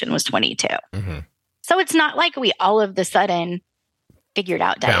deviation was 22. So it's not like we all of the sudden figured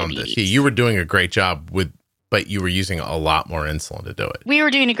out diabetes. You were doing a great job but you were using a lot more insulin to do it. We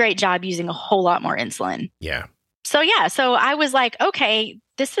were doing a great job using a whole lot more insulin. Yeah. So I was like, okay,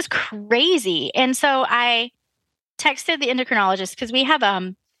 this is crazy. And so I texted the endocrinologist, because we have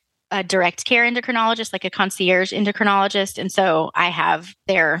a direct care endocrinologist, like a concierge endocrinologist. And so I have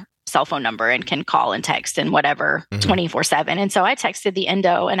their cell phone number and can call and text and whatever 24/7. And so I texted the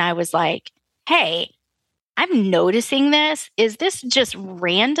endo and I was like, hey, I'm noticing this. Is this just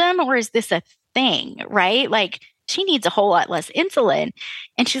random or is this a thing? Right? Like, she needs a whole lot less insulin.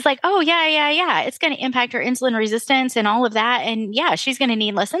 And she's like, oh, yeah. It's going to impact her insulin resistance and all of that. And yeah, she's going to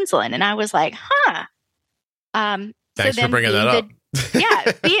need less insulin. And I was like, huh. Thanks for bringing that up.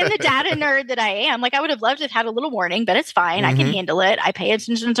 Being the data nerd that I am, like, I would have loved to have had a little warning, but it's fine. I can handle it. I pay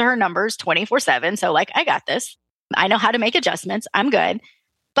attention to her numbers 24/7. So I got this. I know how to make adjustments. I'm good.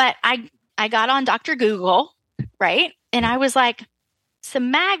 But I got on Dr. Google, right? And I was like,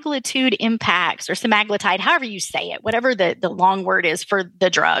 semaglutide impacts, or semaglutide, however you say it, whatever the long word is for the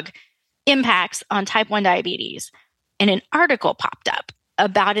drug, impacts on type 1 diabetes. And an article popped up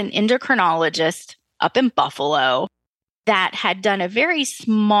about an endocrinologist up in Buffalo that had done a very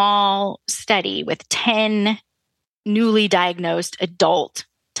small study with 10 newly diagnosed adult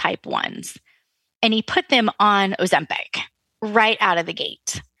type 1s. And he put them on Ozempic right out of the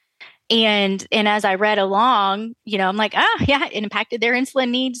gate. And as I read along, I'm like, yeah, it impacted their insulin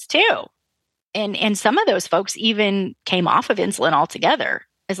needs too. And some of those folks even came off of insulin altogether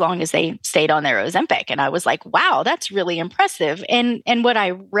as long as they stayed on their Ozempic. And I was like, wow, that's really impressive. And what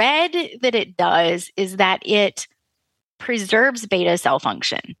I read that it does is that it preserves beta cell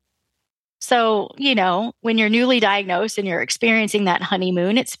function. So, when you're newly diagnosed and you're experiencing that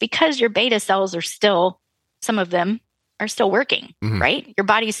honeymoon, it's because your beta cells are still, some of them are still working, right? Your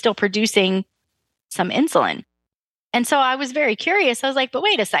body's still producing some insulin. And so I was very curious. I was like, but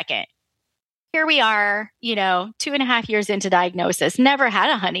wait a second. Here we are, 2.5 years into diagnosis, never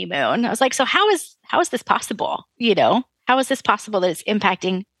had a honeymoon. I was like, so how is this possible? How is this possible that it's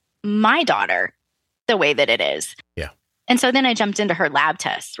impacting my daughter the way that it is? Yeah. And so then I jumped into her lab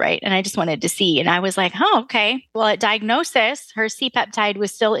tests, right? And I just wanted to see. And I was like, oh, okay. Well, at diagnosis, her C-peptide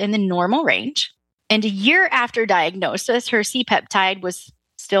was still in the normal range. And a year after diagnosis, her C-peptide was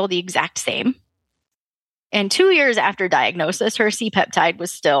still the exact same. And 2 years after diagnosis, her C-peptide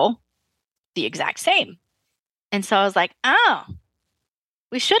was still the exact same. And so I was like, oh,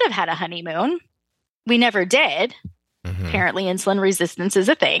 we should have had a honeymoon. We never did. Apparently, insulin resistance is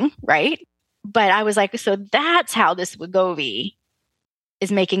a thing, right? But I was like, so that's how this Wegovy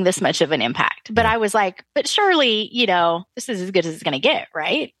is making this much of an impact. But I was like, but surely, this is as good as it's going to get,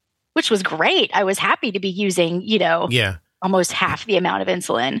 right? Which was great. I was happy to be using, almost half the amount of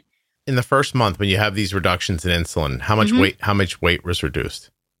insulin. In the first month, when you have these reductions in insulin, how much weight was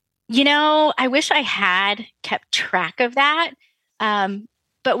reduced? I wish I had kept track of that.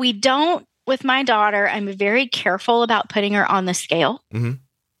 But we don't with my daughter. I'm very careful about putting her on the scale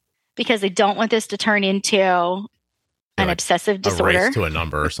because I don't want this to turn into an obsessive disorder. A race to a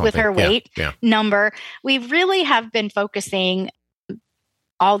number or something. With her weight number. We really have been focusing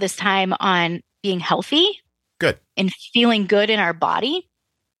all this time on being healthy. Good. And feeling good in our body.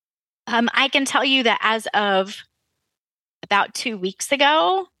 I can tell you that as of about 2 weeks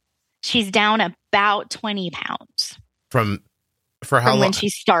ago, she's down about 20 pounds. For how long? When she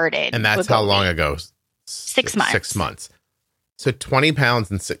started. And that's how long ago? 6 months. 6 months. So 20 pounds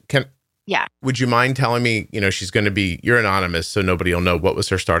and yeah. Would you mind telling me, she's going to be, you're anonymous, so nobody will know, what was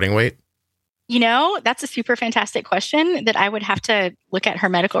her starting weight? That's a super fantastic question that I would have to look at her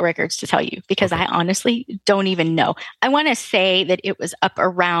medical records to tell you, because I honestly don't even know. I want to say that it was up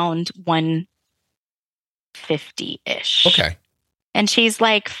around 150-ish. Okay. And she's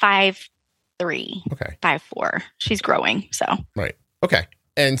like 5'3". Okay. 5'4". She's growing. So. Right. Okay.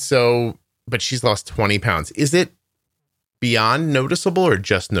 And so, but she's lost 20 pounds. Is it beyond noticeable or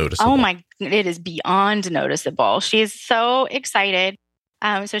just noticeable? Oh it is beyond noticeable. She's so excited.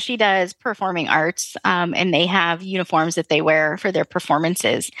 So she does performing arts, and they have uniforms that they wear for their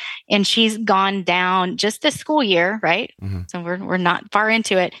performances. And she's gone down just this school year, right? So we're not far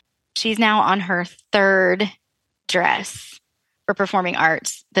into it. She's now on her third dress for performing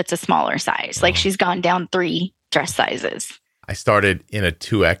arts that's a smaller size. Like she's gone down 3 dress sizes. I started in a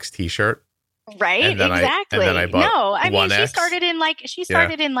 2X t-shirt. Right? Exactly. And then I bought she started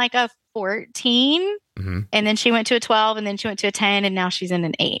in like a 14, and then she went to a 12, and then she went to a 10, and now she's in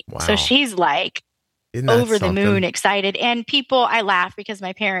an 8. Wow. So she's like over the moon excited. And I laugh because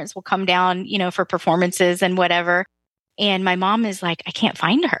my parents will come down, for performances and whatever. And my mom is like, I can't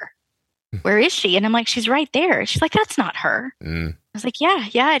find her. Where is she? And I'm like, she's right there. She's like, that's not her. I was like,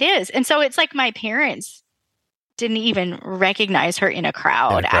 yeah, it is. And so it's like my parents didn't even recognize her in a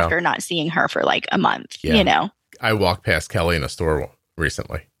crowd after not seeing her for like a month, I walked past Kelly in a store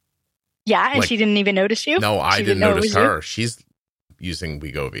recently. Yeah, and she didn't even notice you? No, I didn't notice her. She's using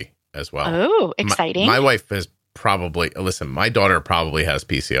Wegovy as well. Oh, exciting. My wife has my daughter probably has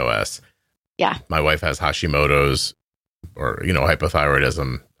PCOS. Yeah. My wife has Hashimoto's or,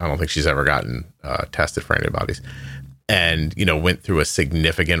 hypothyroidism. I don't think she's ever gotten tested for antibodies. And, went through a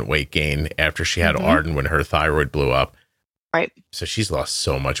significant weight gain after she had Arden when her thyroid blew up. Right. So she's lost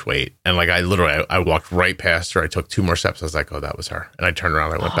so much weight. And like, I walked right past her. I took 2 more steps. I was like, oh, that was her. And I turned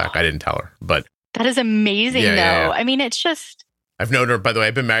around. I went back. I didn't tell her, but. That is amazing though. Yeah. I mean, it's just. I've known her, by the way,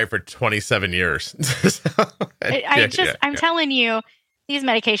 I've been married for 27 years. I'm telling you, these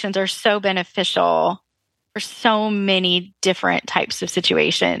medications are so beneficial for so many different types of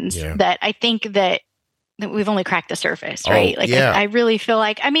situations that I think that we've only cracked the surface, right? I really feel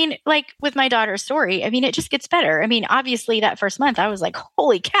like, I mean, like with my daughter's story, I mean, it just gets better. I mean, obviously that first month I was like,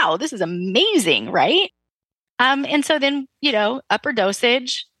 holy cow, this is amazing, right? And so then, upper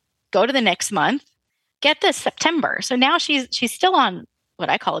dosage, go to the next month, get this September. So now she's still on what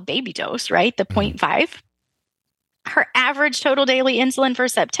I call a baby dose, right? The 0.5. Her average total daily insulin for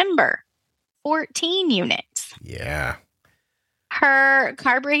September, 14 units. Yeah. Her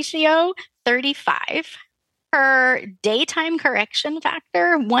carb ratio, 35. Her daytime correction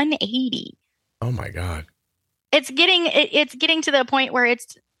factor, 180. Oh my God. It's getting to the point where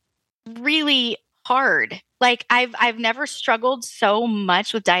it's really hard. Like I've never struggled so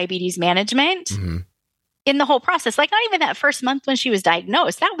much with diabetes management in the whole process. Like not even that first month when she was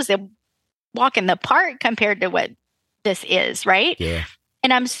diagnosed. That was a walk in the park compared to what this is, right? Yeah.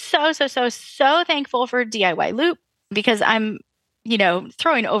 And I'm so thankful for DIY Loop because I'm,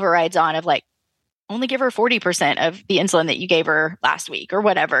 throwing overrides on of like, only give her 40% of the insulin that you gave her last week or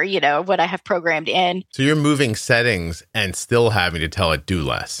whatever, what I have programmed in. So you're moving settings and still having to tell it do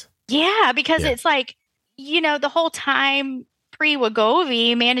less. Yeah, because it's like, the whole time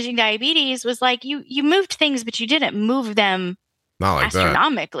pre-Wegovy managing diabetes was like, you moved things, but you didn't move them not like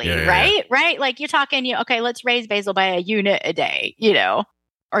astronomically, right? Right? Like you're talking, okay, let's raise basal by a unit a day,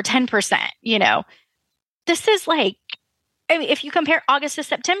 or 10%, This is like, I mean, if you compare August to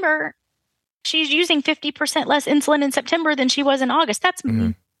September, she's using 50% less insulin in September than she was in August. That's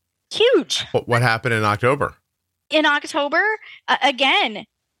huge. What happened in October? In October, again,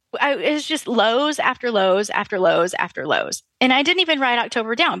 it was just lows after lows after lows after lows. And I didn't even write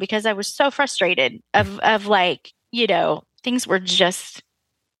October down because I was so frustrated of like, things were just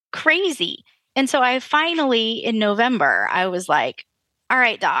crazy. And so I finally, in November, I was like, all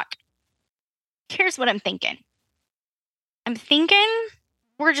right, doc, here's what I'm thinking. I'm thinking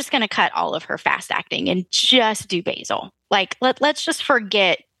we're just going to cut all of her fast acting and just do basal. Like, let's just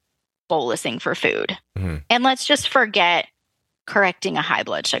forget bolusing for food. And let's just forget correcting a high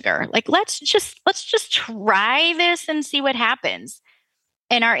blood sugar. Like, let's just try this and see what happens.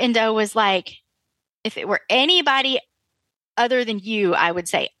 And our endo was like, if it were anybody other than you, I would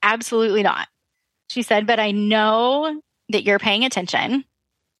say absolutely not. She said, but I know that you're paying attention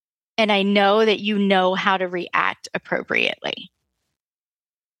and I know that you know how to react appropriately.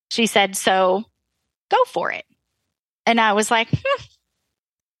 She said, so go for it. And I was like,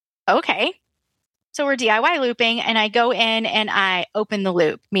 okay. So we're DIY looping and I go in and I open the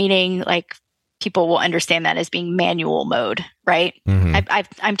loop, meaning like people will understand that as being manual mode, right?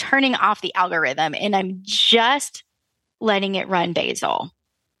 I'm turning off the algorithm and I'm just letting it run basal.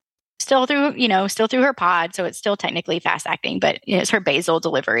 Still through her pod. So it's still technically fast acting, but it's her basal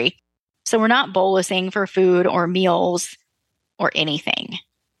delivery. So we're not bolusing for food or meals or anything.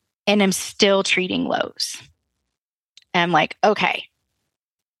 And I'm still treating lows. And I'm like, okay.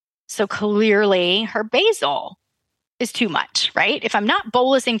 So clearly her basal is too much, right? If I'm not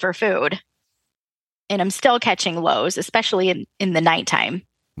bolusing for food and I'm still catching lows, especially in the nighttime,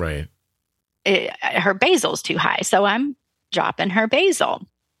 right? Her basal is too high. So I'm dropping her basal.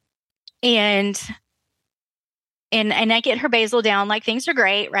 And I get her basal down, like things are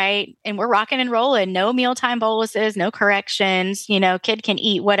great, right? And we're rocking and rolling, no mealtime boluses, no corrections, kid can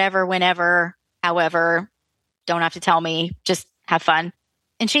eat whatever, whenever, however, don't have to tell me, just have fun.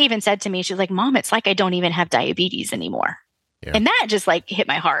 And she even said to me, she's like, Mom, it's like I don't even have diabetes anymore. Yeah. And that just like hit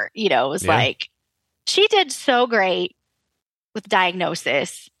my heart, it was like, she did so great with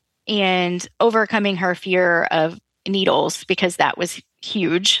diagnosis and overcoming her fear of needles because that was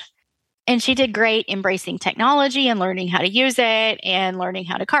huge. And she did great embracing technology and learning how to use it and learning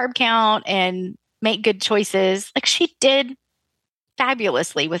how to carb count and make good choices. Like she did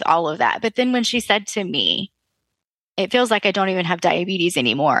fabulously with all of that. But then when she said to me, it feels like I don't even have diabetes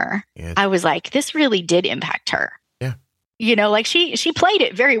anymore. Yeah. I was like, this really did impact her. Yeah. Like she played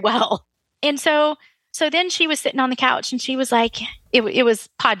it very well. And so then she was sitting on the couch and she was like, it was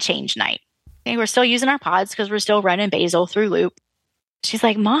pod change night. And we're still using our pods because we're still running basal through loop. She's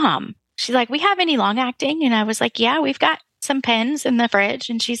like, Mom, she's like, we have any long acting? And I was like, yeah, we've got some pens in the fridge.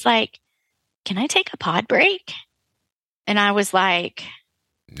 And she's like, can I take a pod break? And I was like,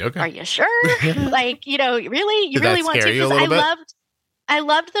 okay. Are you sure? Like, really? You really want to? Because I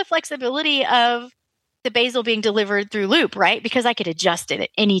loved the flexibility of the basal being delivered through loop, right? Because I could adjust it at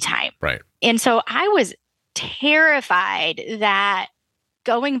any time. Right. And so I was terrified that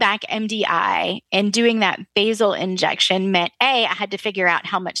going back MDI and doing that basal injection meant, I had to figure out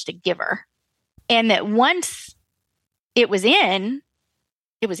how much to give her. And that once it was in,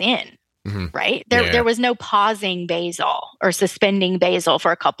 it was in. right? There was no pausing basal or suspending basal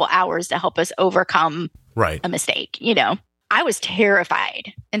for a couple hours to help us overcome a mistake, I was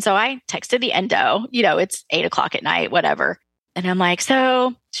terrified. And so I texted the endo, it's 8:00 at night, whatever. And I'm like,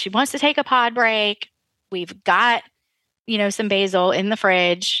 so she wants to take a pod break. We've got, some basal in the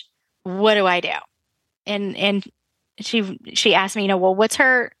fridge. What do I do? And she asked me, well, what's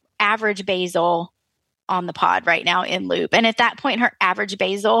her average basal on the pod right now in loop? And at that point, her average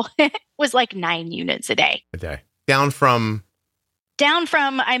basal was like 9 units a day. Down from,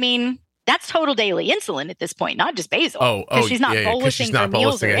 that's total daily insulin at this point, not just basal. Oh, she's not bolusing for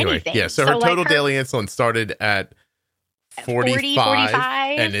meals or anything. Yeah, so her total daily insulin started at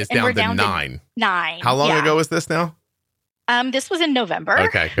 45 and is down to 9. 9. How long ago was this now? This was in November.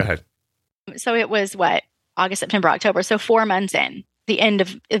 Okay, go ahead. So it was August, September, October. So 4 months in, the end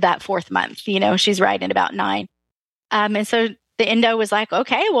of that 4th month, she's right at about 9. And so the endo was like,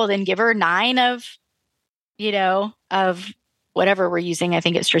 okay, well then give her 9 of whatever we're using. I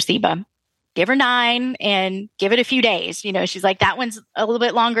think it's Traceba. Give her 9 and give it a few days. She's like, that one's a little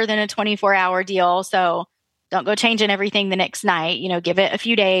bit longer than a 24-hour deal. So don't go changing everything the next night. Give it a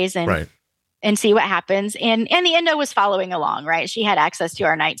few days and see what happens. And the endo was following along, right? She had access to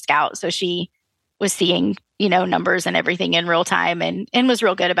our Night Scout. So she was seeing, numbers and everything in real time and was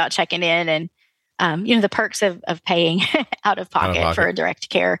real good about checking in and, the perks of paying out of pocket for a direct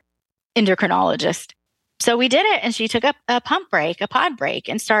care endocrinologist. So we did it, and she took a pod break,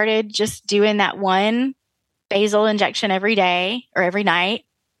 and started just doing that one basal injection every day or every night.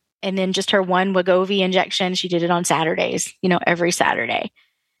 And then just her one Wegovy injection. She did it on Saturdays, every Saturday.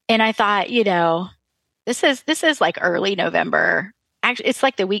 And I thought, this is like early November. Actually, it's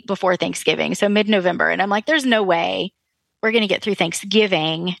like the week before Thanksgiving. So mid-November. And I'm like, there's no way we're going to get through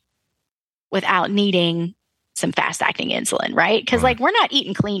Thanksgiving without needing some fast-acting insulin, right? Because we're not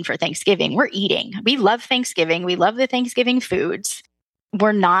eating clean for Thanksgiving. We're eating. We love Thanksgiving. We love the Thanksgiving foods.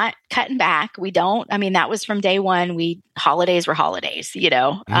 We're not cutting back. We don't. That was from day one. Holidays were holidays,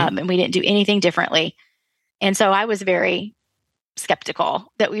 and we didn't do anything differently. And so I was very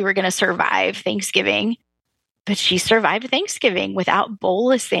skeptical that we were going to survive Thanksgiving. But she survived Thanksgiving without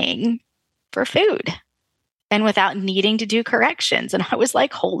bolusing for food and without needing to do corrections. And I was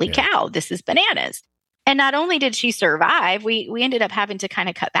like, holy cow, this is bananas. And not only did she survive, we ended up having to kind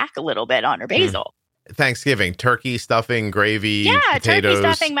of cut back a little bit on her basal. Thanksgiving, turkey, stuffing, gravy, turkey, potatoes.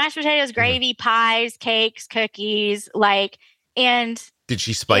 stuffing, mashed potatoes, gravy, pies, cakes, cookies, and... Did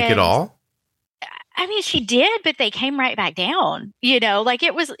she spike it all? She did, but they came right back down.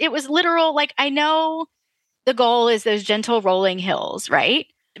 It was literal. I know the goal is those gentle rolling hills, right?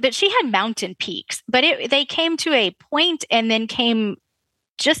 But she had mountain peaks, but they came to a point and then came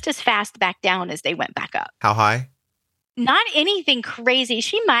just as fast back down as they went back up. How high? Not anything crazy.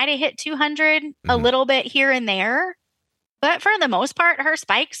 She might have hit 200 a little bit here and there, but for the most part, her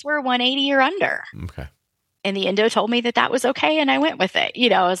spikes were 180 or under. Okay. And the endo told me that was okay. And I went with it.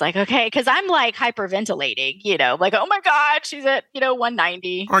 I was like, okay, because I'm hyperventilating, oh my God, she's at,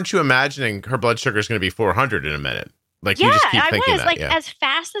 190. Aren't you imagining her blood sugar is going to be 400 in a minute? You just keep thinking that. As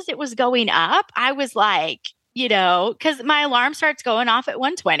fast as it was going up, I was like, because my alarm starts going off at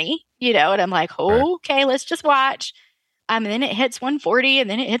 120, and I'm like, okay, let's just watch. And then it hits 140 and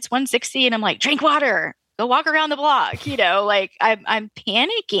then it hits 160. And I'm like, drink water, go walk around the block, I'm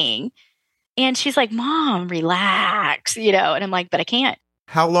panicking. And she's like, Mom, relax, and I'm like, but I can't.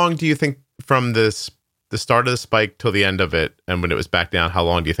 How long do you think from the start of the spike till the end of it, and when it was back down, how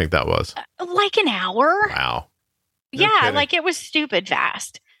long do you think that was? Like an hour. Wow. No kidding. It was stupid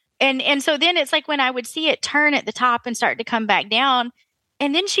fast. And so then it's when I would see it turn at the top and start to come back down,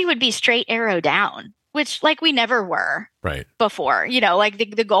 and then she would be straight arrow down, which we never were before.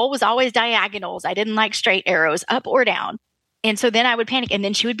 The goal was always diagonals. I didn't like straight arrows up or down. And so then I would panic, and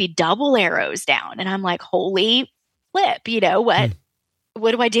then she would be double arrows down. And I'm like, holy flip,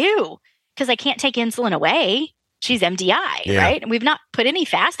 what do I do? Because I can't take insulin away. She's MDI, right? And we've not put any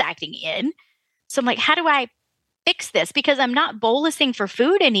fast acting in. So I'm like, how do I fix this? Because I'm not bolusing for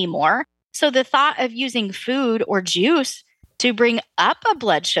food anymore. So the thought of using food or juice to bring up a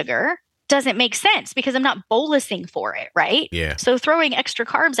blood sugar doesn't make sense because I'm not bolusing for it, right? Yeah. So throwing extra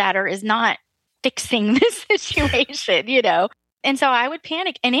carbs at her is not fixing this situation, And so I would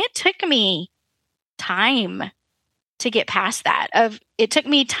panic. And it took me time to get past that. It took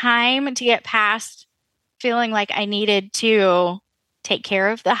me time to get past feeling like I needed to take care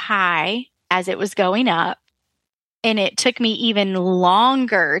of the high as it was going up. And it took me even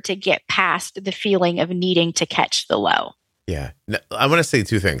longer to get past the feeling of needing to catch the low. Yeah. Now, I want to say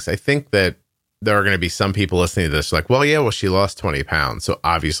two things. I think that there are going to be some people listening to this like, well, yeah, well, she lost 20 pounds. So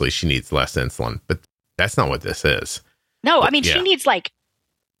obviously she needs less insulin, but that's not what this is. No, but, I mean, she needs like,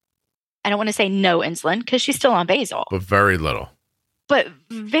 I don't want to say no insulin because she's still on basal. But very little. But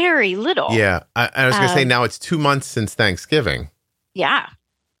very little. Yeah. I was going to say now it's 2 months since Thanksgiving. Yeah.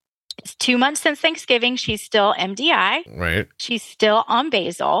 It's 2 months since Thanksgiving. She's still MDI. Right. She's still on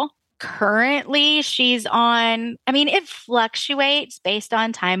basal. Currently, she's on, I mean, it fluctuates based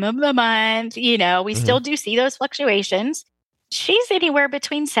on time of the month. You know, we still do see those fluctuations. She's anywhere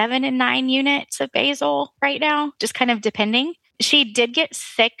between 7 and 9 units of basal right now, just kind of depending. She did get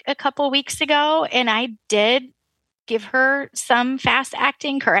sick a couple weeks ago, and I did give her some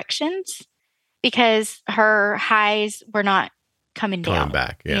fast-acting corrections because her highs were not coming down.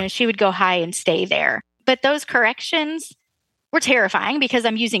 Back, yeah. You know, she would go high and stay there. But those corrections were terrifying because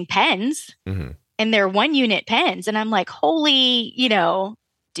I'm using pens and they're 1 unit pens. And I'm like, holy, you know,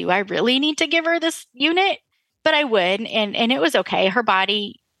 do I really need to give her this unit? But I would. And it was okay. Her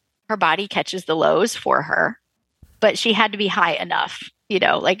body catches the lows for her, but she had to be high enough, you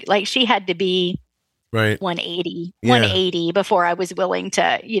know, like she had to be 180 before I was willing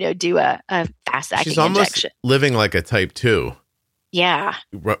to, you know, do a fast acting injection. She's almost living like a type 2. Yeah.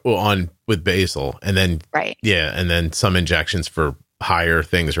 With basal, and then yeah, and then some injections for higher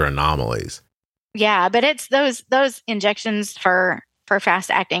things or anomalies. Yeah, but it's those injections for fast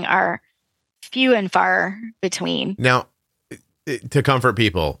acting are few and far between. Now, to comfort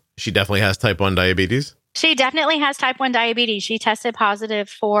people, she definitely has type 1 diabetes. She definitely has type 1 diabetes. She tested positive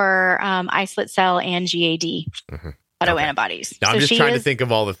for islet cell and GAD. Autoantibodies. Now, I'm just trying to think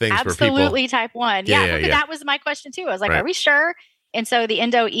of all the things for people. Absolutely type 1. Yeah, that was my question too. I was like, are we sure? And so the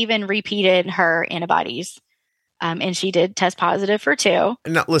endo even repeated her antibodies. And she did test positive for 2.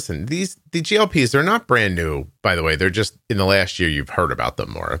 Now, listen, the GLPs, they're not brand new, by the way. They're just in the last year, you've heard about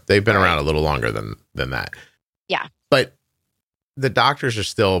them more. They've been around a little longer than that. Yeah. But the doctors are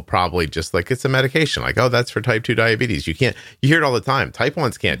still probably just like, it's a medication. Like, oh, that's for type 2 diabetes. You hear it all the time. Type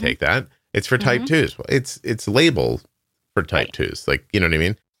 1s can't take that. It's for type 2s. It's labeled for type 2s. Like, you know what I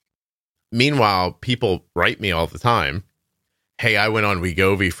mean? Meanwhile, people write me all the time, hey, I went on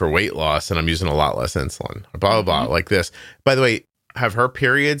Wegovy for weight loss and I'm using a lot less insulin, blah, blah, blah, like this. By the way, have her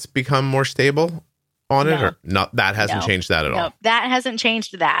periods become more stable on it? Or not? That hasn't changed that at all. That hasn't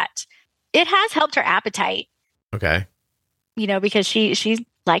changed that. It has helped her appetite. Okay. You know, because she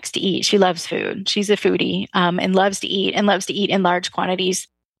likes to eat. She loves food. She's a foodie and loves to eat in large quantities.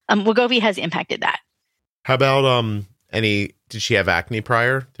 Wegovy has impacted that. How about did she have acne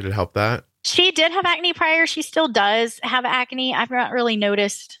prior? Did it help that? She did have acne prior. She still does have acne. I've not really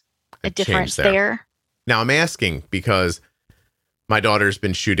noticed a difference there. Now, I'm asking because my daughter's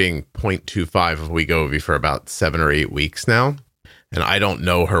been shooting 0.25 of Wegovy for about 7 or 8 weeks now. And I don't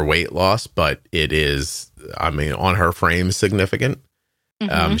know her weight loss, but it is, I mean, on her frame, significant.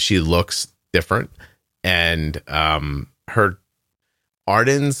 She looks different. And her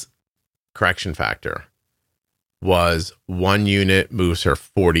Arden's correction factor was 1 unit moves her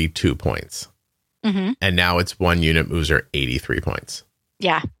 42 points. And now it's 1 unit moves her 83 points.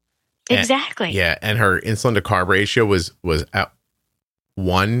 Yeah, exactly. And her insulin to carb ratio was at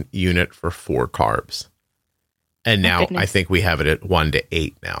 1 unit for 4 carbs. And now I think we have it at 1 to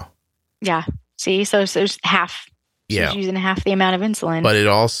 8 now. Yeah. See, so there's half. She's using half the amount of insulin. But it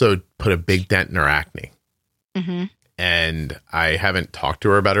also put a big dent in her acne. And I haven't talked to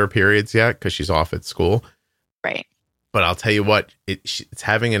her about her periods yet because she's off at school. Right. But I'll tell you what, it's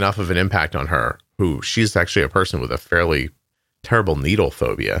having enough of an impact on her, who she's actually a person with a fairly terrible needle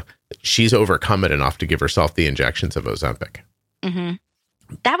phobia. She's overcome it enough to give herself the injections of Ozempic.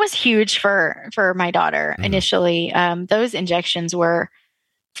 That was huge for my daughter initially. Those injections were,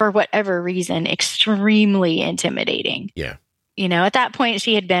 for whatever reason, extremely intimidating. Yeah. You know, at that point,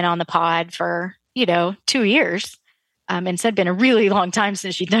 she had been on the pod for, 2 years. And so it had been a really long time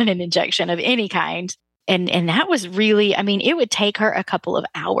since she'd done an injection of any kind. And that was really, I mean, it would take her a couple of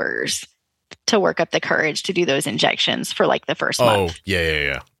hours to work up the courage to do those injections for like the first month. Oh,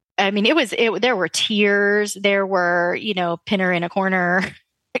 yeah. I mean, there were tears. There were, pin her in a corner.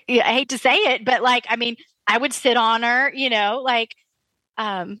 I hate to say it, but like, I mean, I would sit on her,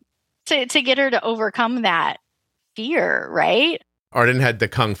 to get her to overcome that fear, right? Arden had the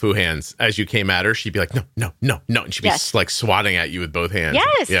kung fu hands. As you came at her, she'd be like, no. And she'd be like swatting at you with both hands.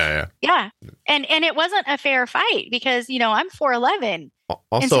 Yes. Yeah. And it wasn't a fair fight because, I'm 4'11".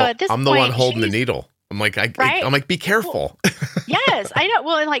 Also, so at this I'm the one holding the needle. I'm like, I'm like, be careful. Yes, I know.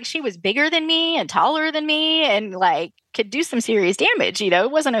 Well, and like she was bigger than me and taller than me and like could do some serious damage.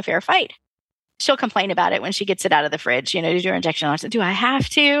 It wasn't a fair fight. She'll complain about it when she gets it out of the fridge, to do her injection. I said, do I have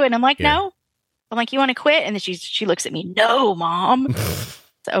to? And I'm like, no, I'm like, you want to quit? And then she looks at me, no, Mom.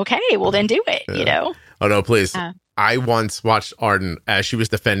 So, okay, well then do it, you know? Oh, no, please. I once watched Arden as she was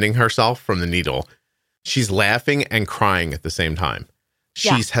defending herself from the needle. She's laughing and crying at the same time.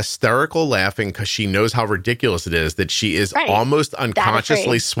 She's hysterical laughing because she knows how ridiculous it is that she is almost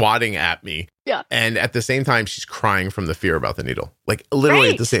unconsciously swatting at me. Yeah. And at the same time, she's crying from the fear about the needle. Like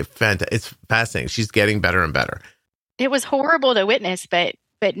literally at the same it's fascinating. She's getting better and better. It was horrible to witness, but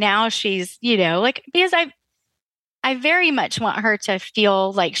now she's, you know, like, because I very much want her to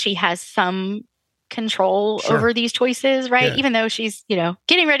feel like she has some control over these choices, right? Yeah. Even though she's, you know,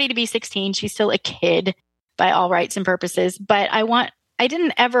 getting ready to be 16, she's still a kid by all rights and purposes. But I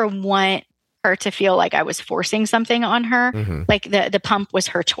didn't ever want her to feel like I was forcing something on her. Mm-hmm. Like the pump was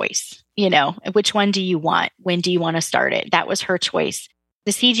her choice, you know, which one do you want? When do you want to start it? That was her choice.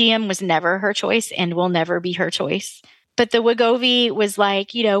 The CGM was never her choice and will never be her choice. But the Wegovy was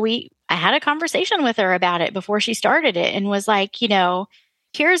like, you know, I had a conversation with her about it before she started it and was like, you know,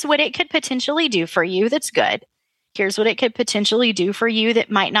 here's what it could potentially do for you that's good. Here's what it could potentially do for you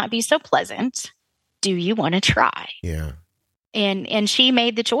that might not be so pleasant. Do you want to try? Yeah. And she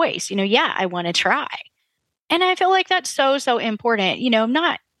made the choice, you know, yeah, I want to try. And I feel like that's so important, you know,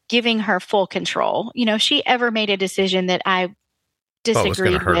 not giving her full control. You know, if she ever made a decision that I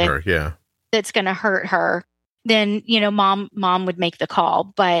disagreed with, her, yeah, that's going to hurt her, then, you know, mom would make the call.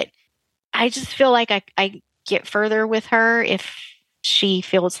 But I just feel like I get further with her if she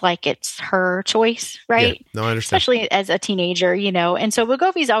feels like it's her choice, right? Yeah. No, I understand. Especially as a teenager, you know. And so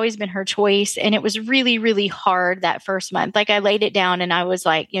Wegovy's always been her choice. And it was really, really hard that first month. Like I laid it down and I was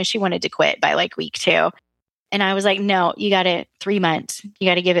like, you know, she wanted to quit by like week 2. And I was like, no, you got it 3 months. You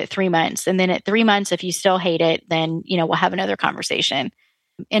got to give it 3 months. And then at 3 months, if you still hate it, then, you know, we'll have another conversation.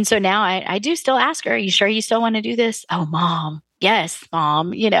 And so now I do still ask her, are you sure you still want to do this? Oh, Mom. Yes,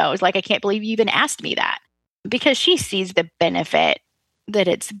 Mom. You know, it's like, I can't believe you even asked me that, because she sees the benefit that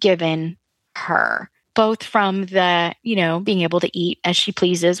it's given her, both from the, you know, being able to eat as she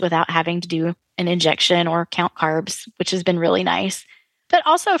pleases without having to do an injection or count carbs, which has been really nice, but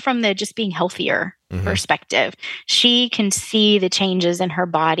also from the just being healthier perspective. She can see the changes in her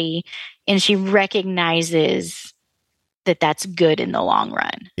body and she recognizes that that's good in the long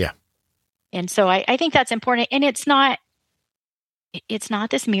run. Yeah. And so I think that's important. And it's not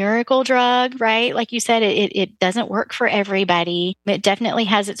this miracle drug, right? Like you said, it doesn't work for everybody. It definitely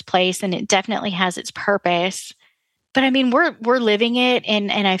has its place and it definitely has its purpose. But I mean, we're living it,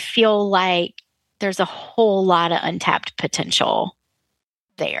 and I feel like there's a whole lot of untapped potential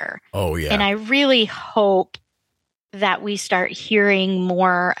there. Oh, yeah. And I really hope that we start hearing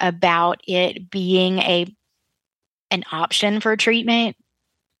more about it being an option for treatment.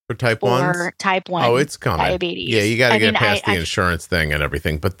 For type 1? Type 1 oh, it's coming. Diabetes. Yeah, you got to get past the insurance thing and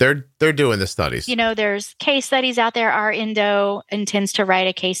everything, but they're doing the studies. You know, there's case studies out there. Our endo intends to write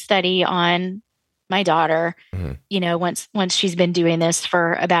a case study on my daughter, you know, once she's been doing this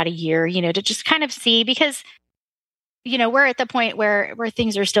for about a year, you know, to just kind of see, because, you know, we're at the point where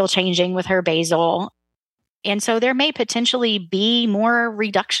things are still changing with her basal. And so there may potentially be more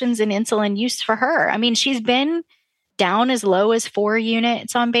reductions in insulin use for her. I mean, she's been down as low as 4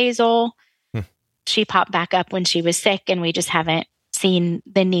 units on basal. She popped back up when she was sick, and we just haven't seen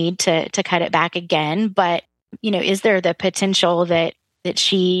the need to cut it back again. But, you know, is there the potential that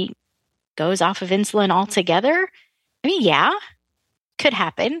she goes off of insulin altogether? I mean, yeah, could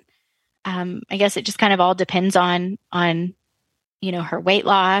happen. I guess it just kind of all depends on, you know, her weight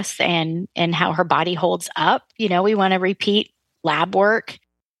loss and how her body holds up. You know, we want to repeat lab work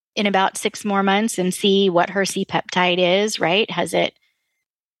in about 6 more months and see what her C-peptide is, right? Has it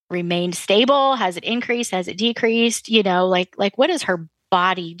remained stable? Has it increased? Has it decreased? You know, like what is her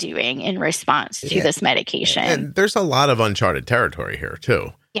body doing in response to this medication? And there's a lot of uncharted territory here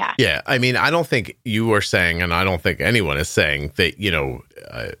too. Yeah. Yeah. I mean, I don't think you are saying, and I don't think anyone is saying that, you know,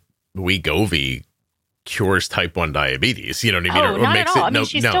 Wegovy cures type 1 diabetes. You know what I mean? Oh, not at all. I mean,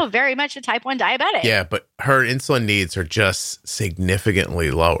 she's still very much a type 1 diabetic. Yeah, but her insulin needs are just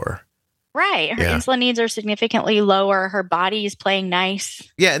significantly lower. Right. Her insulin needs are significantly lower. Her body is playing nice.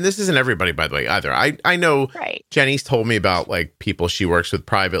 Yeah, and this isn't everybody, by the way, either. I know Jenny's told me about, like, people she works with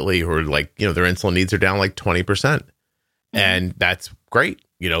privately who are, like, you know, their insulin needs are down like 20%. And that's great.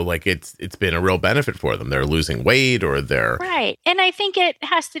 You know, like it's been a real benefit for them. They're losing weight or they're... Right. And I think it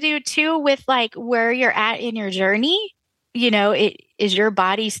has to do too with like where you're at in your journey. You know, is your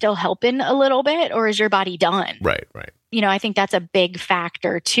body still helping a little bit, or is your body done? Right. You know, I think that's a big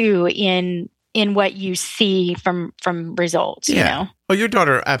factor too in what you see from results, you know? Well, your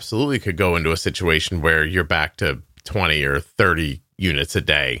daughter absolutely could go into a situation where you're back to 20 or 30 units a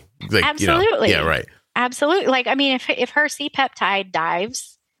day. Like, Absolutely. Yeah, right. Absolutely. Like, I mean, if her C-peptide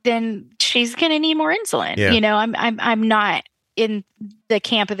dives, then she's going to need more insulin. Yeah. I'm not in the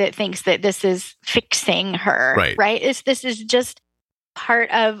camp that thinks that this is fixing her. Right. This is just part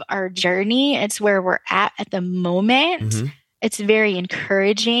of our journey. It's where we're at the moment. Mm-hmm. It's very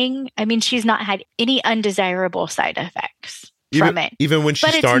encouraging. I mean, she's not had any undesirable side effects from it. Even when she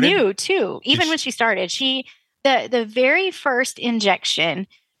started? But it's new too. Even when she started, the very first injection,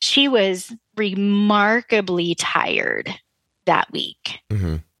 she was remarkably tired that week.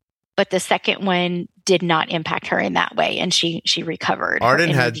 Mm-hmm. But the second one did not impact her in that way, and she recovered.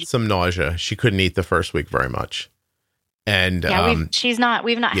 Arden had some nausea. She couldn't eat the first week very much. And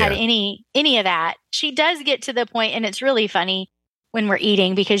we've not had any of that. She does get to the point, and it's really funny when we're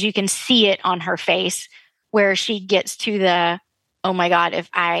eating because you can see it on her face where she gets to the, oh my God, if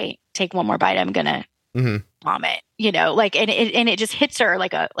I take one more bite, I'm gonna vomit. And it just hits her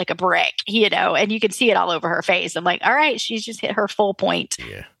like a brick, and you can see it all over her face. I'm like, all right, she's just hit her full point.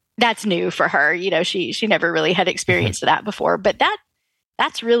 Yeah. That's new for her. She never really had experienced that before, but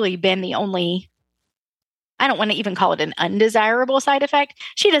that's really been the only, I don't want to even call it an undesirable side effect.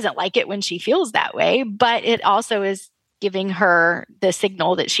 She doesn't like it when she feels that way, but it also is giving her the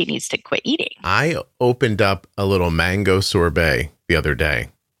signal that she needs to quit eating. I opened up a little mango sorbet the other day.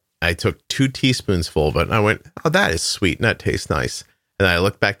 I took 2 teaspoons full of it and I went, oh, that is sweet and that tastes nice. And I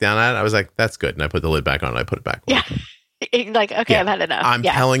looked back down at it. I was like, that's good. And I put the lid back on and I put it back on. Yeah. Okay, I've had enough. I'm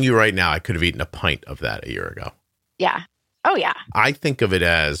telling you right now, I could have eaten a pint of that a year ago. Yeah. Oh, yeah. I think of it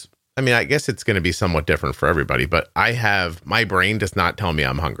as, I mean, I guess it's going to be somewhat different for everybody, but my brain does not tell me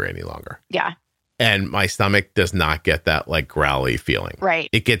I'm hungry any longer. Yeah. And my stomach does not get that like growly feeling. Right.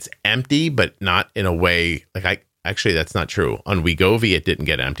 It gets empty, but not in a way like actually, that's not true. On Wegovy, it didn't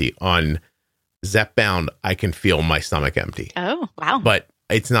get empty. On Zepbound, I can feel my stomach empty. Oh, wow. But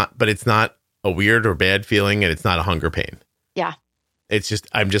it's not a weird or bad feeling, and it's not a hunger pain. Yeah. It's just,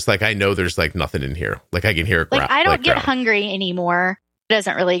 I'm just like, I know there's like nothing in here. Like I can hear it. I don't get hungry anymore. It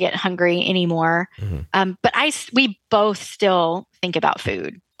doesn't really get hungry anymore. Mm-hmm. But we both still think about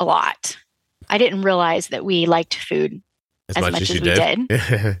food a lot. I didn't realize that we liked food as much as we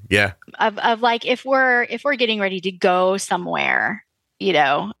did. Yeah. Of like, if we're getting ready to go somewhere,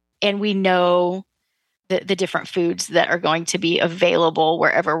 and we know the different foods that are going to be available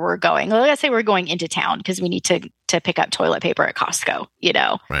wherever we're going. Let's say we're going into town because we need to pick up toilet paper at Costco,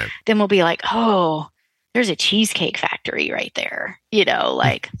 Right. Then we'll be like, oh, there's a cheesecake factory right there,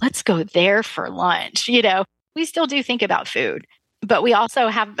 like let's go there for lunch, We still do think about food, but we also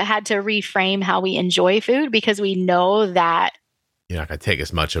have had to reframe how we enjoy food because we know that you're not going to take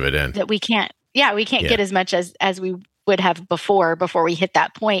as much of it in. That we can't get as much as we would have before we hit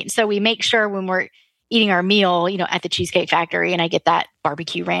that point. So we make sure when we're eating our meal, at the Cheesecake Factory, and I get that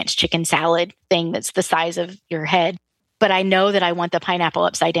barbecue ranch chicken salad thing that's the size of your head, but I know that I want the pineapple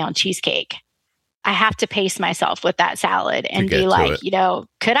upside down cheesecake. I have to pace myself with that salad and be like,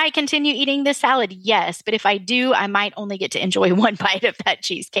 could I continue eating this salad? Yes. But if I do, I might only get to enjoy one bite of that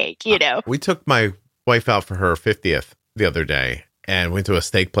cheesecake, We took my wife out for her 50th the other day and went to a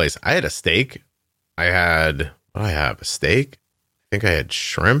steak place. I had a steak. I had a steak. I think I had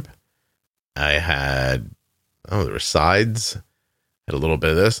shrimp. I had, there were sides. Had a little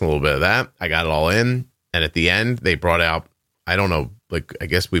bit of this and a little bit of that. I got it all in. And at the end, they brought out, I don't know, like, I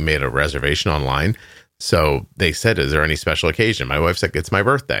guess we made a reservation online. So they said, is there any special occasion? My wife's like, it's my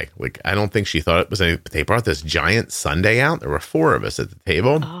birthday. Like, I don't think she thought it was any, but they brought this giant sundae out. There were 4 of us at the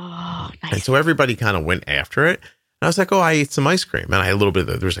table. Oh, nice. And so everybody kind of went after it. And I was like, oh, I ate some ice cream. And I had a little bit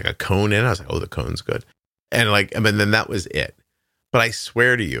of, there was like a cone in it. I was like, oh, the cone's good. And then that was it. But I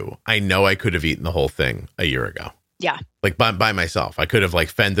swear to you, I know I could have eaten the whole thing a year ago. Yeah. Like by myself. I could have like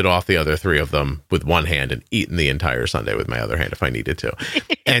fended off the other 3 of them with one hand and eaten the entire sundae with my other hand if I needed to.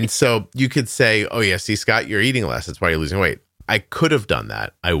 And so you could say, oh yeah, see, Scott, you're eating less. That's why you're losing weight. I could have done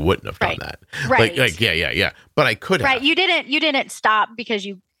that. I wouldn't have done that. Right. Yeah. But I could have. Right. You didn't stop because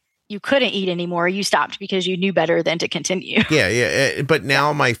you couldn't eat anymore. You stopped because you knew better than to continue. Yeah. But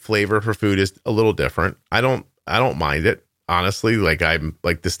now my flavor for food is a little different. I don't mind it. Honestly, like I'm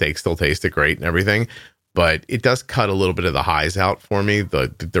like the steak still tasted great and everything, but it does cut a little bit of the highs out for me.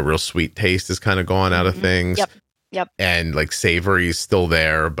 The real sweet taste is kind of gone out of things. Yep. And like savory is still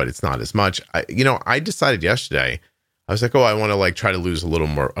there, but it's not as much. I decided yesterday, I was like, oh, I want to like try to lose a little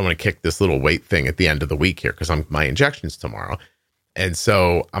more. I want to kick this little weight thing at the end of the week here because my injection's tomorrow. And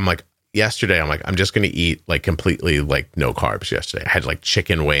so I'm like, yesterday, I'm just going to eat like completely like no carbs yesterday. I had like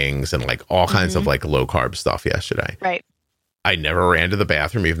chicken wings and like all kinds of like low carb stuff yesterday. Right. I never ran to the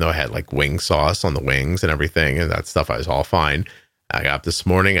bathroom, even though I had like wing sauce on the wings and everything and that stuff. I was all fine. I got up this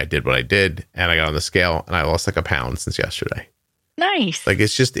morning, I did what I did, and I got on the scale, and I lost like a pound since yesterday. Nice. Like,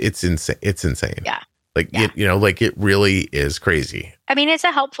 it's insane. It's insane. Yeah. Like, Yeah. like it really is crazy. I mean, it's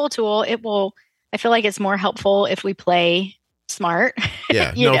a helpful tool. I feel like it's more helpful if we play smart.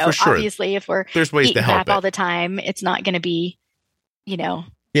 Yeah, for sure. Obviously, if there's ways to help crap all the time, it's not going to be, be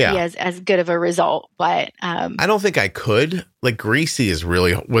yeah, as good of a result. But I don't think I could. Like, greasy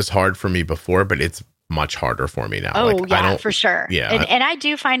was hard for me before, but it's much harder for me now. Oh, like, yeah, for sure. Yeah. And I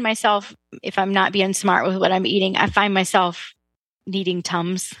do find myself, if I'm not being smart with what I'm eating, I find myself needing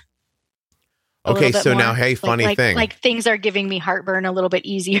Tums. Okay, so now, hey, funny thing. Like things are giving me heartburn a little bit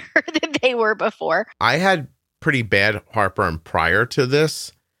easier than they were before. I had pretty bad heartburn prior to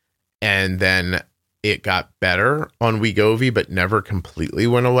this, and then it got better on Wegovy, but never completely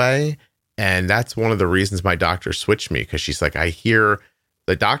went away. And that's one of the reasons my doctor switched me, because she's like,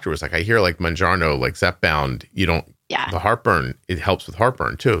 the doctor was like, I hear like Mounjaro, like Zepbound, the heartburn, it helps with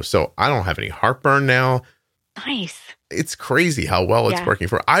heartburn too. So I don't have any heartburn now. Nice. It's crazy how well it's working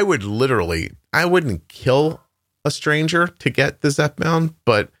for. I wouldn't kill a stranger to get the Zepbound,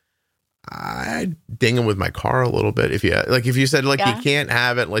 but I'd ding him with my car a little bit. If you said you can't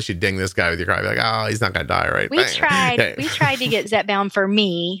have it unless you ding this guy with your car, I'd be like, oh, he's not going to die, right? We tried to get Zepbound for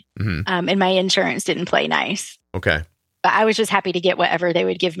me, and my insurance didn't play nice. Okay. But I was just happy to get whatever they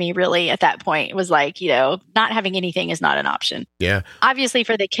would give me, really, at that point. It was like, not having anything is not an option. Yeah. Obviously,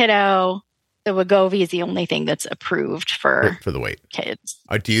 for the kiddo, the Wegovy is the only thing that's approved for the weight kids.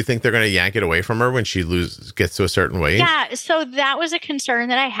 Do you think they're going to yank it away from her when she gets to a certain weight? Yeah. So that was a concern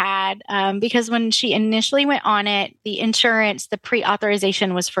that I had, because when she initially went on it, the insurance, the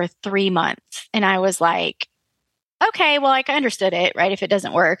pre-authorization was for 3 months. And I was like, okay, well, I understood it, right? If it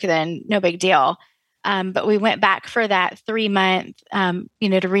doesn't work, then no big deal. But we went back for that 3 month,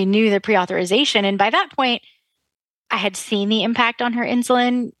 to renew the pre-authorization. And by that point, I had seen the impact on her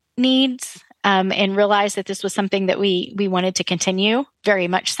insulin needs, and realized that this was something that we wanted to continue, very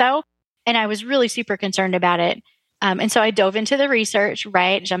much so. And I was really super concerned about it. And so I dove into the research,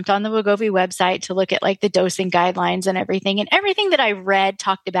 right? Jumped on the Wegovy website to look at like the dosing guidelines and everything. And everything that I read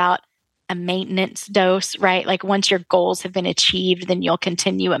talked about a maintenance dose, right? Like once your goals have been achieved, then you'll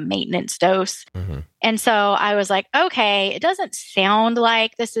continue a maintenance dose. Mm-hmm. And so I was like, okay, it doesn't sound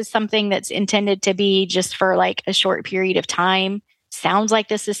like this is something that's intended to be just for like a short period of time. Sounds like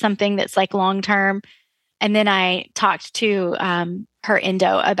this is something that's like long-term. And then I talked to her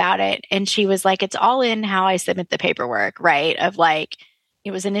endo about it. And she was like, it's all in how I submit the paperwork, right? Of like,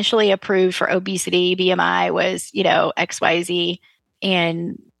 it was initially approved for obesity. BMI was, XYZ,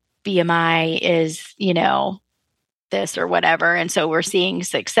 and BMI is, this or whatever. And so we're seeing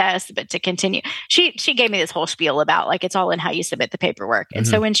success, but to continue, she gave me this whole spiel about like, it's all in how you submit the paperwork. And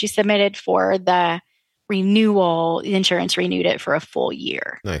so when she submitted for the renewal, the insurance renewed it for a full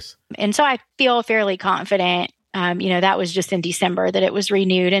year. Nice. And so I feel fairly confident, that was just in December that it was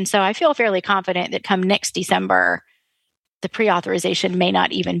renewed. And so I feel fairly confident that come next December, the pre-authorization may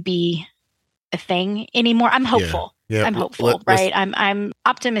not even be a thing anymore. I'm hopeful. Yeah. I'm hopeful, right? I'm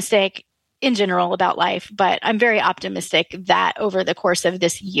optimistic in general about life, but I'm very optimistic that over the course of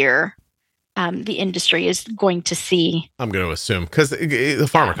this year, the industry is going to see. I'm going to assume, because the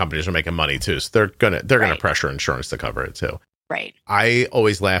pharma companies are making money too, so they're gonna pressure insurance to cover it too. Right. I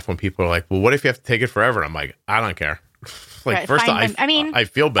always laugh when people are like, "Well, what if you have to take it forever?" I'm like, I don't care. Like, first off, I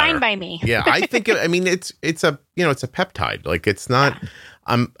feel better. Fine by me. Yeah, I think. It's a it's a peptide. Like, it's not.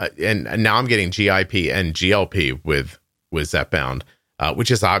 And now I'm getting GIP and GLP with Zepbound, which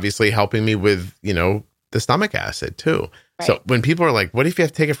is obviously helping me with the stomach acid too. Right. So when people are like, what if you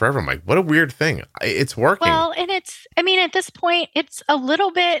have to take it forever? I'm like, what a weird thing. It's working. Well, and at this point, it's a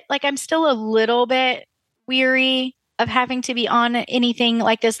little bit like I'm still a little bit weary of having to be on anything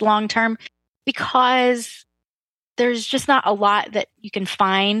like this long term, because there's just not a lot that you can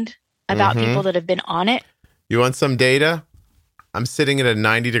find about people that have been on it. You want some data? I'm sitting at a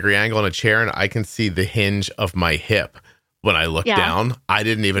 90-degree angle in a chair, and I can see the hinge of my hip when I look down. I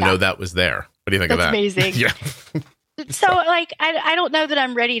didn't even know that was there. What do you think of that? Amazing. Yeah. So like, I don't know that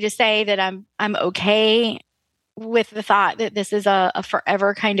I'm ready to say that I'm okay with the thought that this is a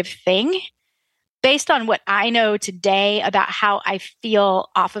forever kind of thing, based on what I know today about how I feel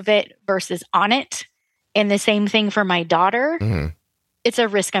off of it versus on it. And the same thing for my daughter. Mm-hmm. It's a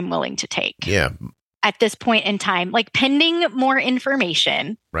risk I'm willing to take. Yeah. At this point in time, like pending more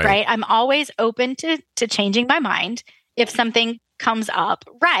information, right? I'm always open to changing my mind if something comes up,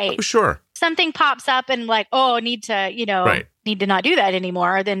 right? Oh, sure. Something pops up and like, oh, need to not do that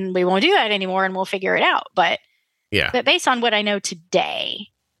anymore, then we won't do that anymore and we'll figure it out. But based on what I know today,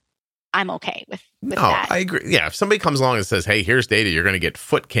 I'm okay with No, that. I agree. Yeah, if somebody comes along and says, "Hey, here's data, you're going to get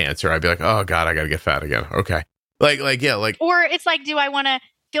foot cancer," I'd be like, "Oh God, I got to get fat again." Okay, yeah, like. Or it's like, do I want to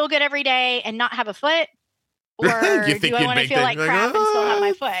feel good every day and not have a foot? Or you think do I want to feel like crap and still have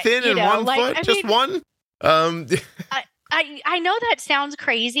my foot? Thin and one foot, just one. I know that sounds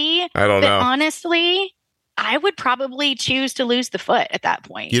crazy. I don't know. Honestly, I would probably choose to lose the foot at that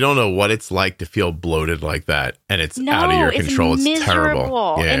point. You don't know what it's like to feel bloated like that, and it's out of your control. It's miserable.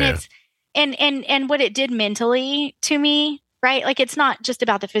 Terrible. Yeah. And it's and what it did mentally to me, right? Like, it's not just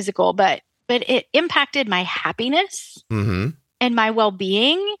about the physical, but it impacted my happiness and my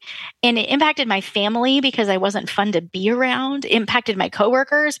well-being, and it impacted my family because I wasn't fun to be around. It impacted my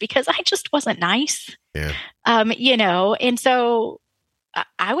coworkers because I just wasn't nice. Yeah. And so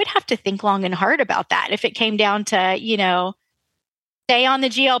I would have to think long and hard about that if it came down to, stay on the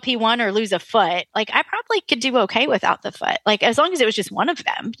GLP-1 or lose a foot. Like, I probably could do okay without the foot, like, as long as it was just one of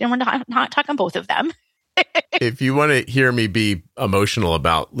them. And we're not talking both of them. If you want to hear me be emotional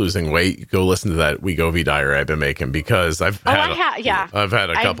about losing weight, go listen to that Wegovy diary I've been making, because I've had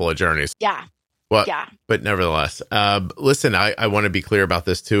a couple of journeys. Yeah. Well, yeah. But nevertheless, listen, I want to be clear about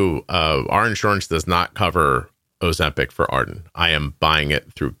this too. Our insurance does not cover Ozempic for Arden. I am buying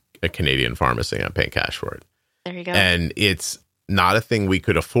it through a Canadian pharmacy. I'm paying cash for it. There you go. And it's not a thing we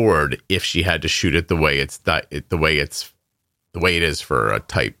could afford if she had to shoot it the way it is for a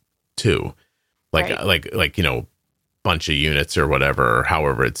type 2. Like bunch of units or whatever, or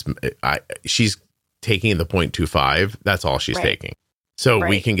however she's taking the 0.25. That's all she's taking. So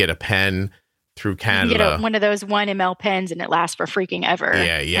we can get a pen through Canada. You get one of those 1 ml pens, and it lasts for freaking ever.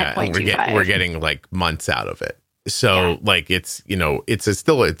 Yeah. And we're getting like months out of it. So it's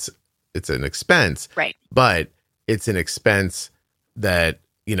it's an expense, right? But it's an expense that,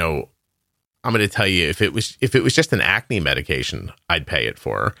 I'm going to tell you, if it was just an acne medication, I'd pay it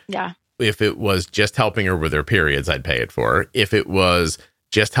for her. Yeah. If it was just helping her with her periods, I'd pay it for her. If it was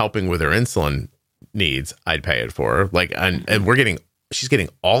just helping with her insulin needs, I'd pay it for her. Like, and she's getting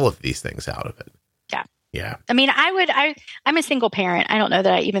all of these things out of it. Yeah. Yeah. I mean, I'm a single parent. I don't know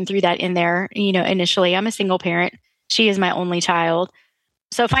that I even threw that in there, initially. I'm a single parent. She is my only child.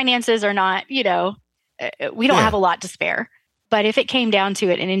 So finances are not, we don't have a lot to spare. But if it came down to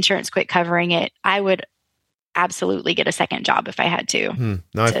it and insurance quit covering it, I would absolutely get a second job if I had to.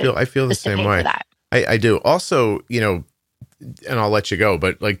 No, I feel the same way. I do. Also, and I'll let you go,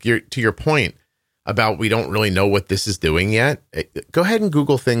 but like to your point about we don't really know what this is doing yet. Go ahead and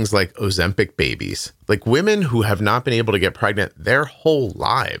Google things like Ozempic babies. Like, women who have not been able to get pregnant their whole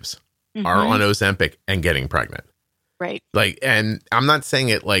lives are on Ozempic and getting pregnant. Right. Like, and I'm not saying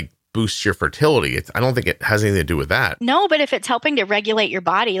it like boosts your fertility. I don't think it has anything to do with that. No, but if it's helping to regulate your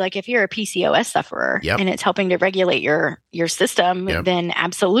body, like if you're a PCOS sufferer and it's helping to regulate your system, then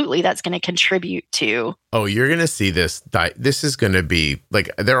absolutely that's going to contribute to. Oh, you're going to see this. This is going to be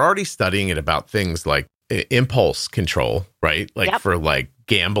like, they're already studying it about things like impulse control, right? Like for like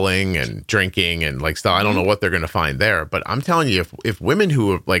gambling and drinking and like stuff. I don't know what they're going to find there, but I'm telling you, if women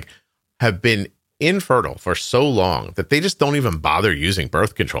who have been infertile for so long that they just don't even bother using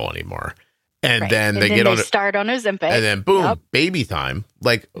birth control anymore. And then they start on Ozempic. And then boom, baby time.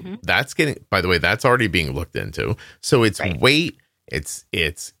 Like that's by the way, that's already being looked into. So it's weight, it's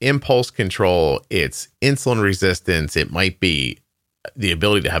impulse control, it's insulin resistance. It might be the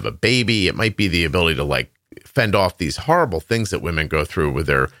ability to have a baby. It might be the ability to like fend off these horrible things that women go through with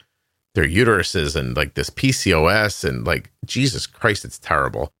their uteruses and like this PCOS and like, Jesus Christ, it's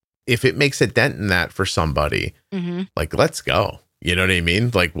terrible. If it makes a dent in that for somebody, like, let's go. You know what I mean?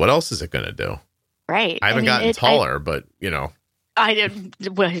 Like, what else is it going to do? Right. I haven't gotten taller, but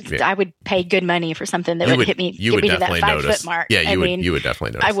I would pay good money for something that would hit me, get me to that 5 foot mark. Yeah, you would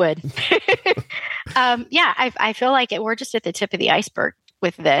definitely notice. I would. I feel like we're just at the tip of the iceberg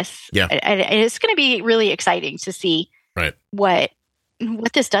with this. Yeah. And it's going to be really exciting to see what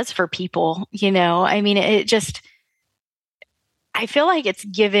this does for people. I mean, I feel like it's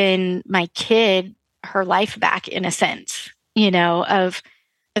given my kid her life back in a sense, of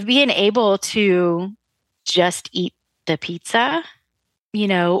being able to just eat the pizza,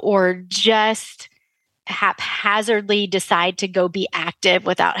 or just haphazardly decide to go be active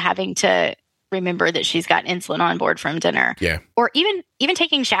without having to remember that she's got insulin on board from dinner. Yeah. Or even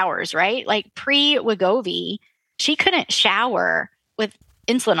taking showers, right? Like pre-Wegovy, she couldn't shower with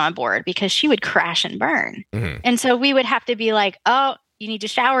insulin on board because she would crash and burn. And so we would have to be like, oh, you need to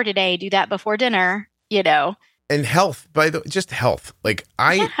shower today. Do that before dinner, And health, just health. Like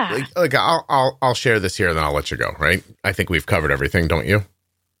I'll share this here and then I'll let you go. Right. I think we've covered everything. Don't you?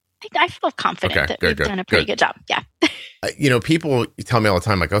 I feel confident Okay, that good, we've done a pretty good job. Yeah. People tell me all the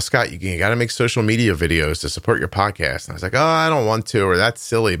time, like, oh, Scott, you got to make social media videos to support your podcast. And I was like, oh, I don't want to, or that's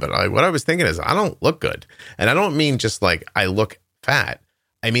silly. But what I was thinking is I don't look good. And I don't mean just like I look fat.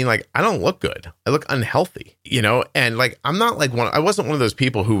 I mean, like, I don't look good. I look unhealthy, and like, I'm not like I wasn't one of those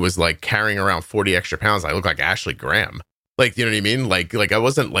people who was like carrying around 40 extra pounds. I look like Ashley Graham. Like, you know what I mean? Like I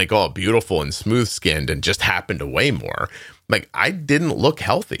wasn't like all beautiful and smooth skinned and just happened to weigh more. Like, I didn't look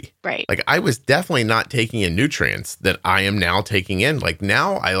healthy. Right. Like, I was definitely not taking in nutrients that I am now taking in. Like,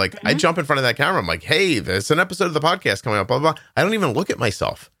 now I jump in front of that camera. I'm like, hey, there's an episode of the podcast coming up, blah, blah, blah. I don't even look at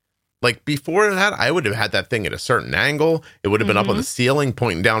myself. Like, before that, I would have had that thing at a certain angle. It would have been up on the ceiling,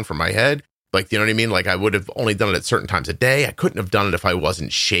 pointing down from my head. Like, you know what I mean? Like, I would have only done it at certain times a day. I couldn't have done it if I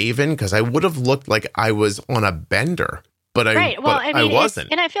wasn't shaven, because I would have looked like I was on a bender. But I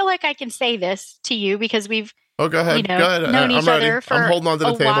wasn't. And I feel like I can say this to you because we've go ahead. Go ahead. known each other for I'm holding on to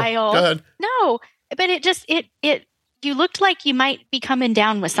the table. while. Go ahead. No, but you looked like you might be coming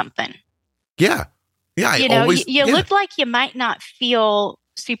down with something. Yeah. Yeah. You looked like you might not feel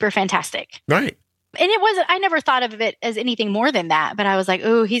super fantastic. Right. And I never thought of it as anything more than that, but I was like,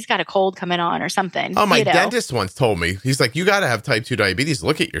 oh, he's got a cold coming on or something. Oh, my dentist once told me, he's like, you got to have type 2 diabetes.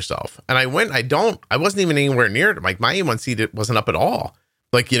 Look at yourself. And I wasn't even anywhere near it. Like, my A1C wasn't up at all.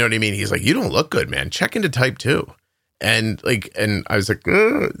 Like, you know what I mean? He's like, you don't look good, man. Check into type 2. And I was like,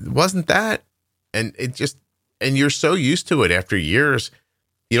 it wasn't that. And and you're so used to it after years,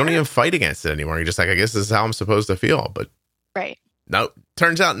 you don't even fight against it anymore. You're just like, I guess this is how I'm supposed to feel. But right. No,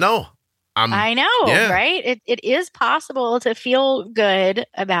 turns out, no. I know, right? It is possible to feel good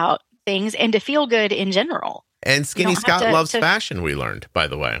about things and to feel good in general. And Skinny Scott loves fashion, we learned, by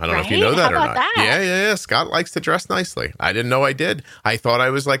the way. I don't know if you know that or not. That? Yeah. Scott likes to dress nicely. I didn't know I did. I thought I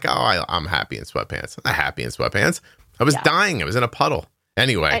was like, I'm happy in sweatpants. I'm not happy in sweatpants. I was dying. I was in a puddle.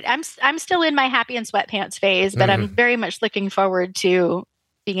 Anyway. I'm still in my happy in sweatpants phase, but I'm very much looking forward to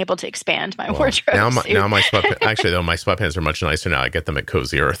being able to expand my wardrobe. Now my sweatpants, actually though, my sweatpants are much nicer now. I get them at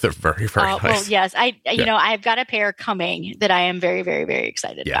Cozy Earth. They're very, very nice. Well, yes. I've got a pair coming that I am very, very, very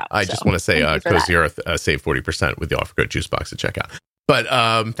excited about. I just want to say Cozy Earth save 40% with the offer code Juicebox at checkout. But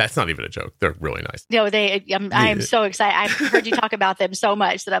that's not even a joke. They're really nice. No, I'm so excited. I've heard you talk about them so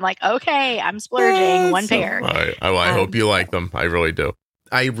much that I'm like, okay, I'm splurging one pair. I hope you like them. I really do.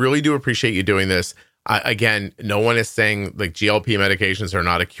 I really do appreciate you doing this. Again, no one is saying like GLP medications are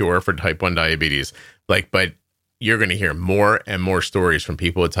not a cure for type 1 diabetes. But you're going to hear more and more stories from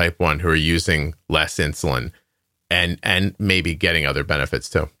people with type 1 who are using less insulin and maybe getting other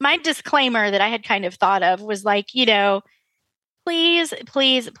benefits too. My disclaimer that I had kind of thought of was like, please,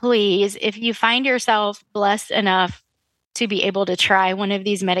 please, please, if you find yourself blessed enough to be able to try one of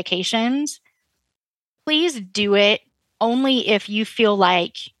these medications, please do it only if you feel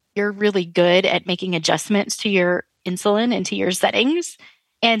like you're really good at making adjustments to your insulin and to your settings,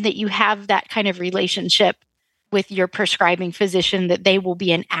 and that you have that kind of relationship with your prescribing physician that they will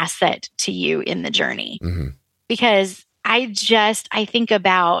be an asset to you in the journey. Mm-hmm. Because I think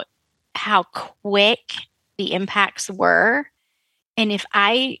about how quick the impacts were. And if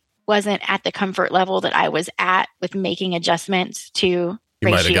I wasn't at the comfort level that I was at with making adjustments to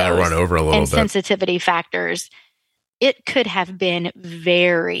ratios got run over a little and bit. Sensitivity factors, it could have been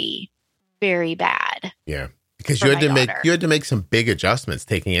very, very bad. Yeah. Because you had to make some big adjustments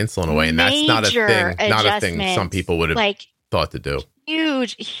taking insulin away. And that's not a thing some people would have thought to do.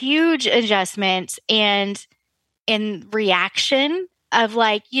 Huge adjustments. And in reaction of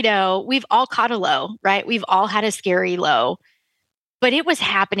we've all caught a low, right? We've all had a scary low, but it was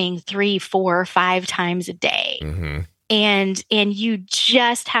happening 3, 4, 5 times a day. Mm-hmm. And you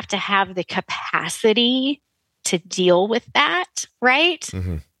just have to have the capacity to deal with that, right?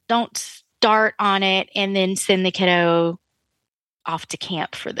 Mm-hmm. Don't start on it and then send the kiddo off to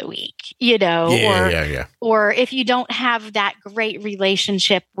camp for the week, or if you don't have that great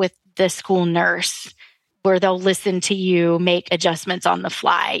relationship with the school nurse where they'll listen to you make adjustments on the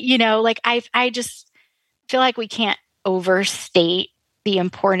fly, I just feel like we can't overstate the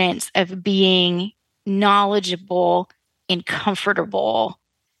importance of being knowledgeable and comfortable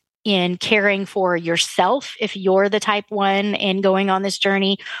in caring for yourself if you're the type 1 and going on this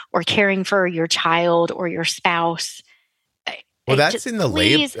journey, or caring for your child or your spouse. Well, that's in the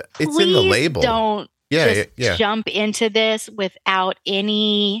label. It's in the label. Don't jump into this without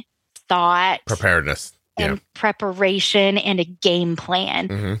any thought, preparedness, and preparation and a game plan.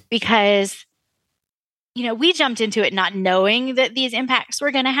 Mm-hmm. Because, we jumped into it not knowing that these impacts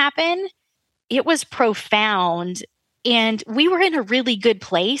were going to happen. It was profound. And we were in a really good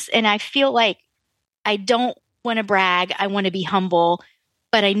place. And I feel like I don't want to brag. I want to be humble.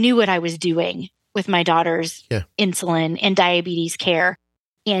 but I knew what I was doing with my daughter's insulin and diabetes care.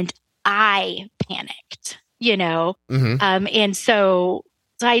 And I panicked, and so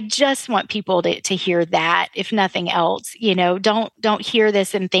I just want people to hear that, if nothing else. Don't hear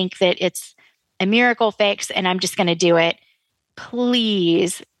this and think that it's a miracle fix and I'm just going to do it.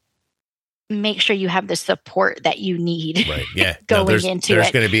 Please make sure you have the support that you need. Right. Yeah. There's going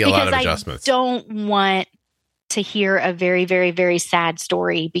to be a lot of adjustments. I don't want to hear a very, very, very sad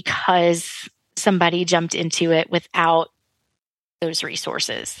story because somebody jumped into it without those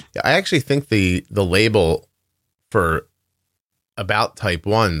resources. Yeah, I actually think the label for about type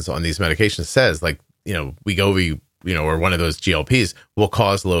 1s on these medications says Wegovy, or one of those GLPs will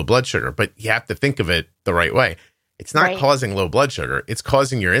cause low blood sugar, but you have to think of it the right way. It's not causing low blood sugar. It's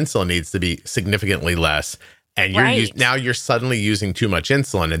causing your insulin needs to be significantly less. And now you're suddenly using too much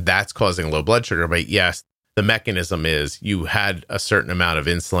insulin, and that's causing low blood sugar. But yes, the mechanism is you had a certain amount of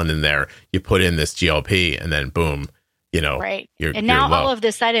insulin in there, you put in this GLP, and then boom, and now all of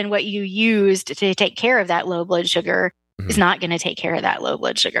a sudden what you used to take care of that low blood sugar is not going to take care of that low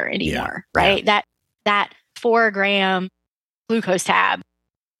blood sugar anymore, right? Yeah. That 4-gram glucose tab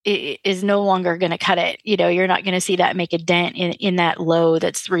is no longer going to cut it. You're not going to see that make a dent in that low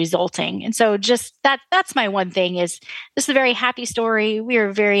that's resulting. And so just that's my one thing is this is a very happy story. We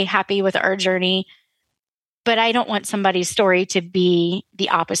are very happy with our journey, but I don't want somebody's story to be the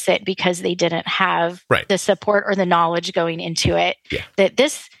opposite because they didn't have the support or the knowledge going into it. Yeah. That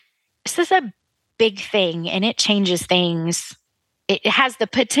this is a big thing and it changes things. It has the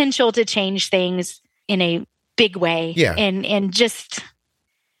potential to change things in a big way. Yeah. And just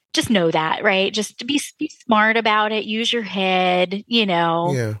know that, right? Just to be smart about it. Use your head,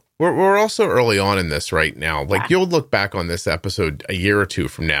 Yeah. We're also early on in this right now. You'll look back on this episode a year or two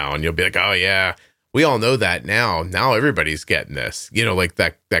from now and you'll be like, oh yeah, we all know that now. Now everybody's getting this,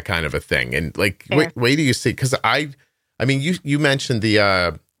 that kind of a thing. And wait do you see? Because you mentioned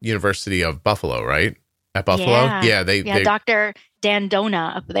the University of Buffalo, right? At Buffalo, they Dr. Dan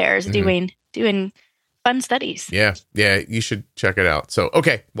Dona up there is doing fun studies. Yeah, you should check it out. So,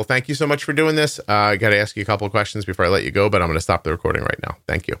 okay, well, thank you so much for doing this. I got to ask you a couple of questions before I let you go, but I'm going to stop the recording right now.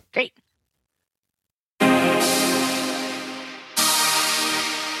 Thank you. Great.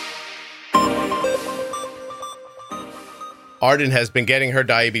 Arden has been getting her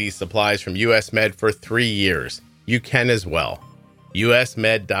diabetes supplies from US Med for 3 years. You can as well.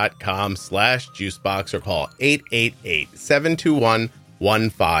 usmed.com/juicebox or call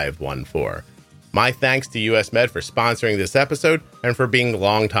 888-721-1514. My thanks to US Med for sponsoring this episode and for being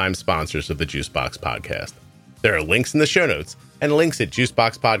longtime sponsors of the Juicebox Podcast. There are links in the show notes and links at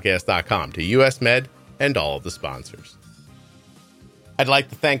juiceboxpodcast.com to US Med and all of the sponsors. I'd like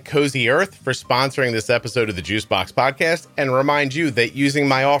to thank Cozy Earth for sponsoring this episode of the Juicebox Podcast and remind you that using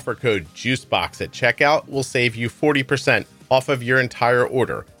my offer code JUICEBOX at checkout will save you 40% off of your entire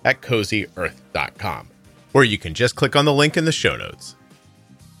order at CozyEarth.com, where you can just click on the link in the show notes.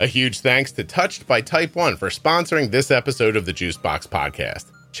 A huge thanks to Touched by Type 1 for sponsoring this episode of the Juicebox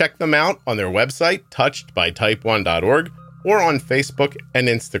Podcast. Check them out on their website, touchedbytype1.org, or on Facebook and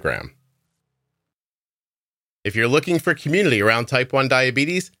Instagram. If you're looking for community around type 1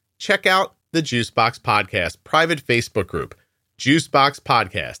 diabetes, check out the Juicebox Podcast private Facebook group, Juicebox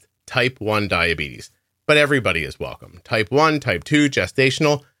Podcast, Type 1 Diabetes. But everybody is welcome. Type 1, Type 2,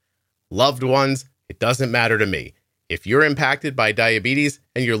 gestational, loved ones, it doesn't matter to me. If you're impacted by diabetes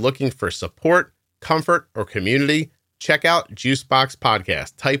and you're looking for support, comfort, or community, check out Juicebox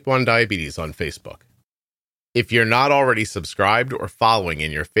Podcast, Type 1 Diabetes on Facebook. If you're not already subscribed or following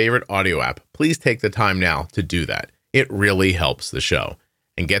in your favorite audio app, please take the time now to do that. It really helps the show.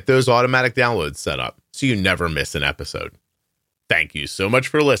 And get those automatic downloads set up so you never miss an episode. Thank you so much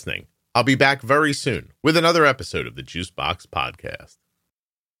for listening. I'll be back very soon with another episode of the Juicebox Podcast.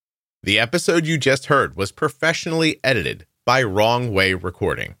 The episode you just heard was professionally edited by Wrong Way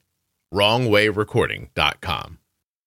Recording. WrongWayRecording.com.